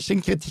det der ikke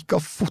en kritikk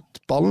av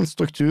fotballens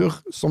struktur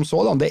som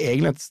sådan, det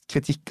egentlig en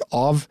kritikk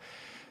av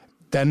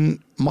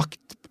den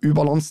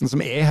maktubalansen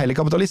som i hele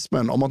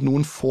kapitalismen, om at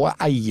noen få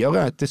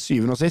eiere til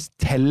syvende og sist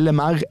teller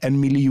mer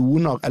enn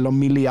millioner eller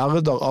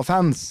milliarder av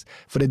fans,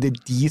 for det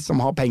de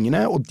som har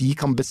pengene, og de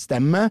kan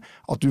bestemme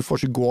at du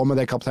får ikke gå med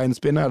det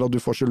kapteinspinnet, eller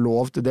du får ikke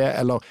lov til det,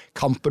 eller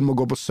kampen må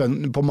gå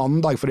på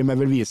mandag, fordi vi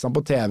vil vise den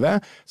på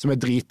TV, som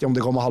drit i om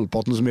det kommer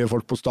halvparten så mye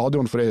folk på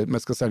stadion, fordi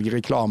vi skal selge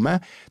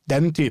reklame.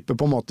 Den type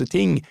på en måte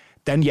ting,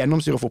 den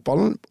gjennomsyrer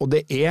fotballen, og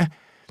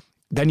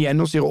den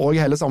gjennomsyrer også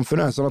hele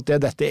samfunnet, sånn at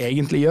det dette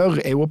egentlig gjør,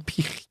 jo å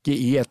pirke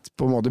i et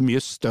på en måte mye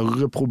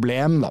større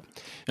problem da.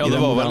 Ja, det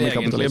var vel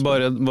egentlig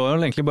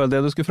bare det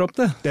du skulle fram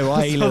til. Det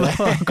var egentlig det.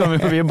 Så da kan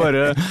vi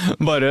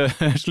bare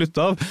slutte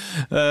av.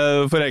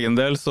 For egen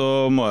del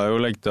så må jeg jo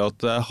legge til at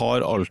jeg har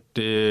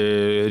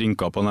alltid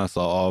rynka på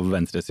nesa av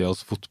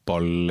venstresidas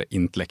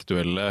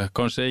fotballintellektuelle.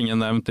 Kanskje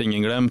ingen nevnt,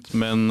 ingen glemt,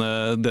 men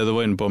det du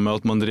var inne på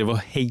med at man driver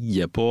og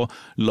heier på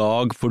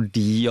lag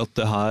fordi at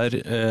det her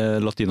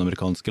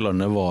latinamerikanske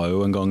landet var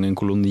jo en gang en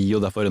koloni,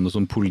 og derfor noe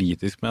sånn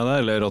politisk med det,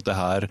 eller at det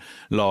her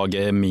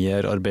laget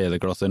mer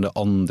arbeiderklasse enn det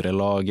andre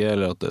laget,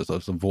 eller at det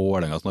er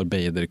Vålerenga som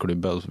arbeiderklubb,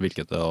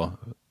 hvilket det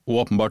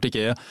åpenbart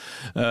ikke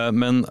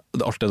men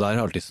alt det der har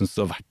jeg alltid syntes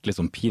det har vært litt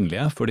sånn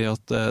pinlig, fordi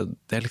at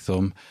det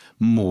liksom,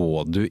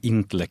 må du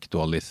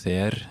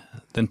intellektualisere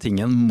den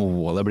tingen,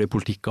 må det bli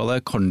politikk av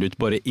det, kan du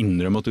ikke bare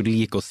innrømme at du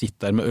liker å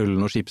sitte der med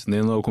ølen og chipsen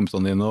din og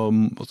kompisene dine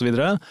og så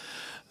videre.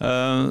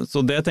 Så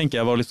det tenker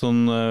jeg var litt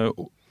sånn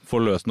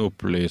forløsende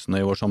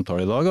opplysende i vår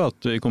samtale i dag, at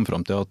vi kom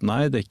fram til at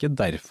nei, det er ikke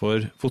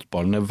derfor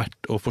fotballen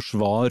verdt å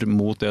forsvare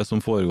mot det som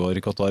foregår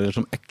i Qatar, eller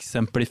som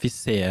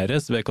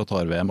eksemplifiseres ved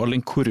Qatar-VM. All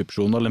den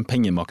korrupsjonen, all den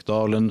pengemakta,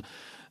 all den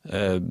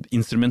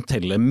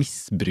instrumentelle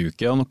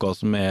misbruket av noe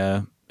som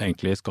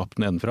egentlig skapt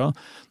nedenfra.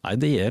 Nei,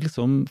 det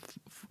liksom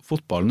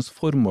fotballens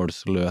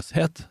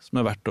formålsløshet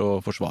som verdt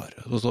å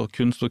forsvare. Altså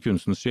kunst og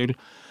kunstens skyld,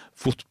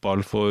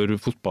 fotball for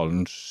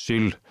fotballens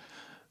skyld.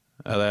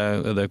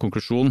 Er det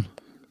konklusjonen?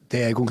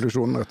 Det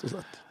konklusjonen, rett og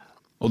slett.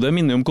 Og det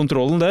minner om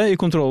kontrollen det. I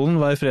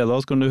kontrollen hver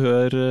fredag kan du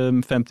høre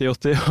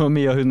 50-80 og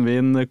Mia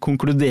Hundvin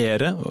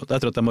konkludere,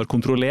 etter at de har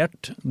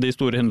kontrollert de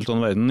store hendelsene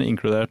i verden,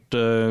 inkludert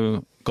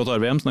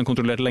Qatar-VM, som de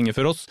kontrollerte lenge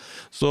før oss.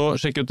 Så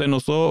sjekk ut den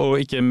også,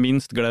 og ikke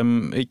minst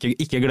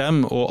ikke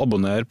glem å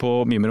abonnere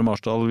på Mimer og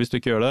Marsdal hvis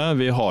du ikke gjør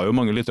det. Vi har jo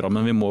mange lyttere,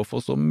 men vi må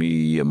få så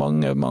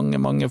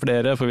mange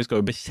flere, for vi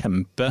skal jo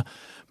bekjempe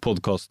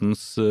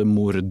podcastens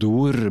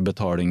mordor,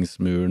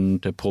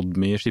 betalingsmuren til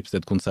Podme,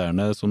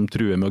 Schibsted-konsernet, som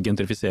truer med å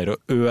gentrifisere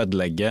og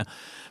ødelegge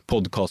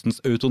podcastens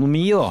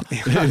autonomi da.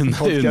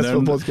 Podcast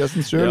for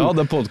podcastens skyld. Ja,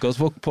 det podcast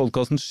for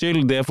podcastens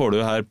skyld. Det får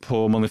du her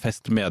på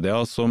Manifest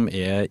Media, som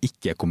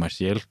ikke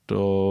kommersielt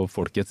og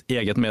folkets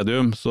eget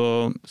medium.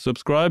 Så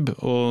subscribe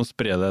og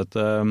spre det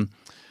til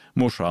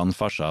morsan,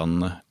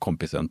 farsan,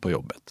 kompisen på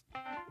jobbet.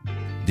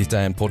 Dette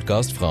en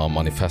podcast fra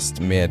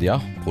Manifest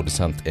Media.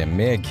 Produsent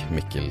meg,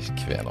 Mikkel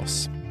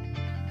Kvenås.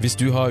 Hvis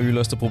du har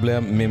uløste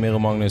problem Mimir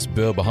og Magnus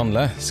bør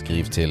behandle,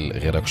 skriv til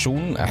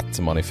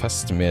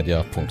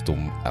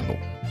redaksjonen@manifestmedia.no.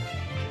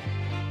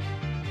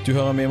 Du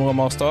hører Mimir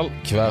og Marsdal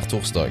hver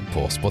torsdag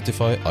på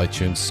Spotify,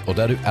 iTunes og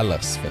der du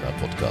ellers finner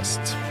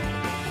podcast.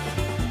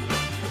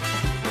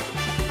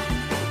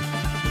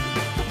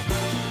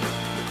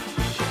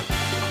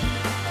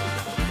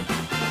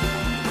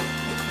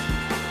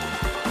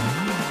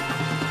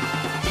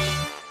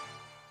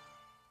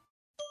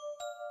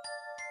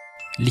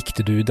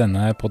 Likte du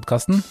denne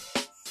podcasten?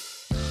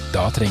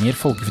 Da trenger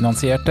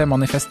folkefinansierte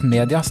Manifest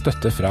Media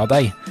støtte fra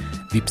deg.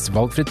 Vips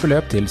valgfritt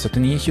beløp til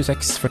 79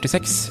 26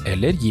 46,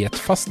 eller gi et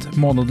fast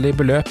månedlig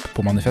beløp på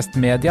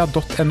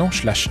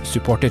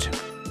manifestmedia.no/supporter.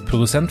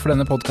 Produsent for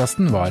denne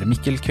podcasten var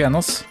Mikkel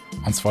Kvenås.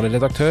 Ansvarlig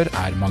redaktør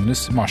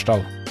Magnus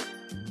Marsdal.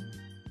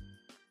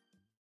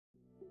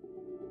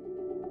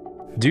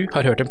 Du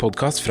har hørt en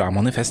podcast fra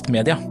Manifest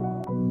Media.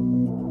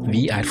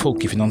 Vi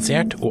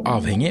folkefinansiert og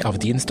avhengig av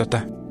din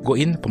støtte. Gå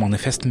inn på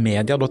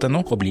manifestmedia.no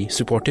og bli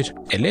supporter,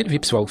 eller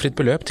vips valgfritt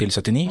beløp til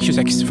 79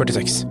 26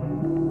 46.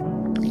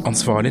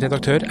 Ansvarlig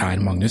redaktør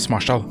Magnus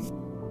Marsdal.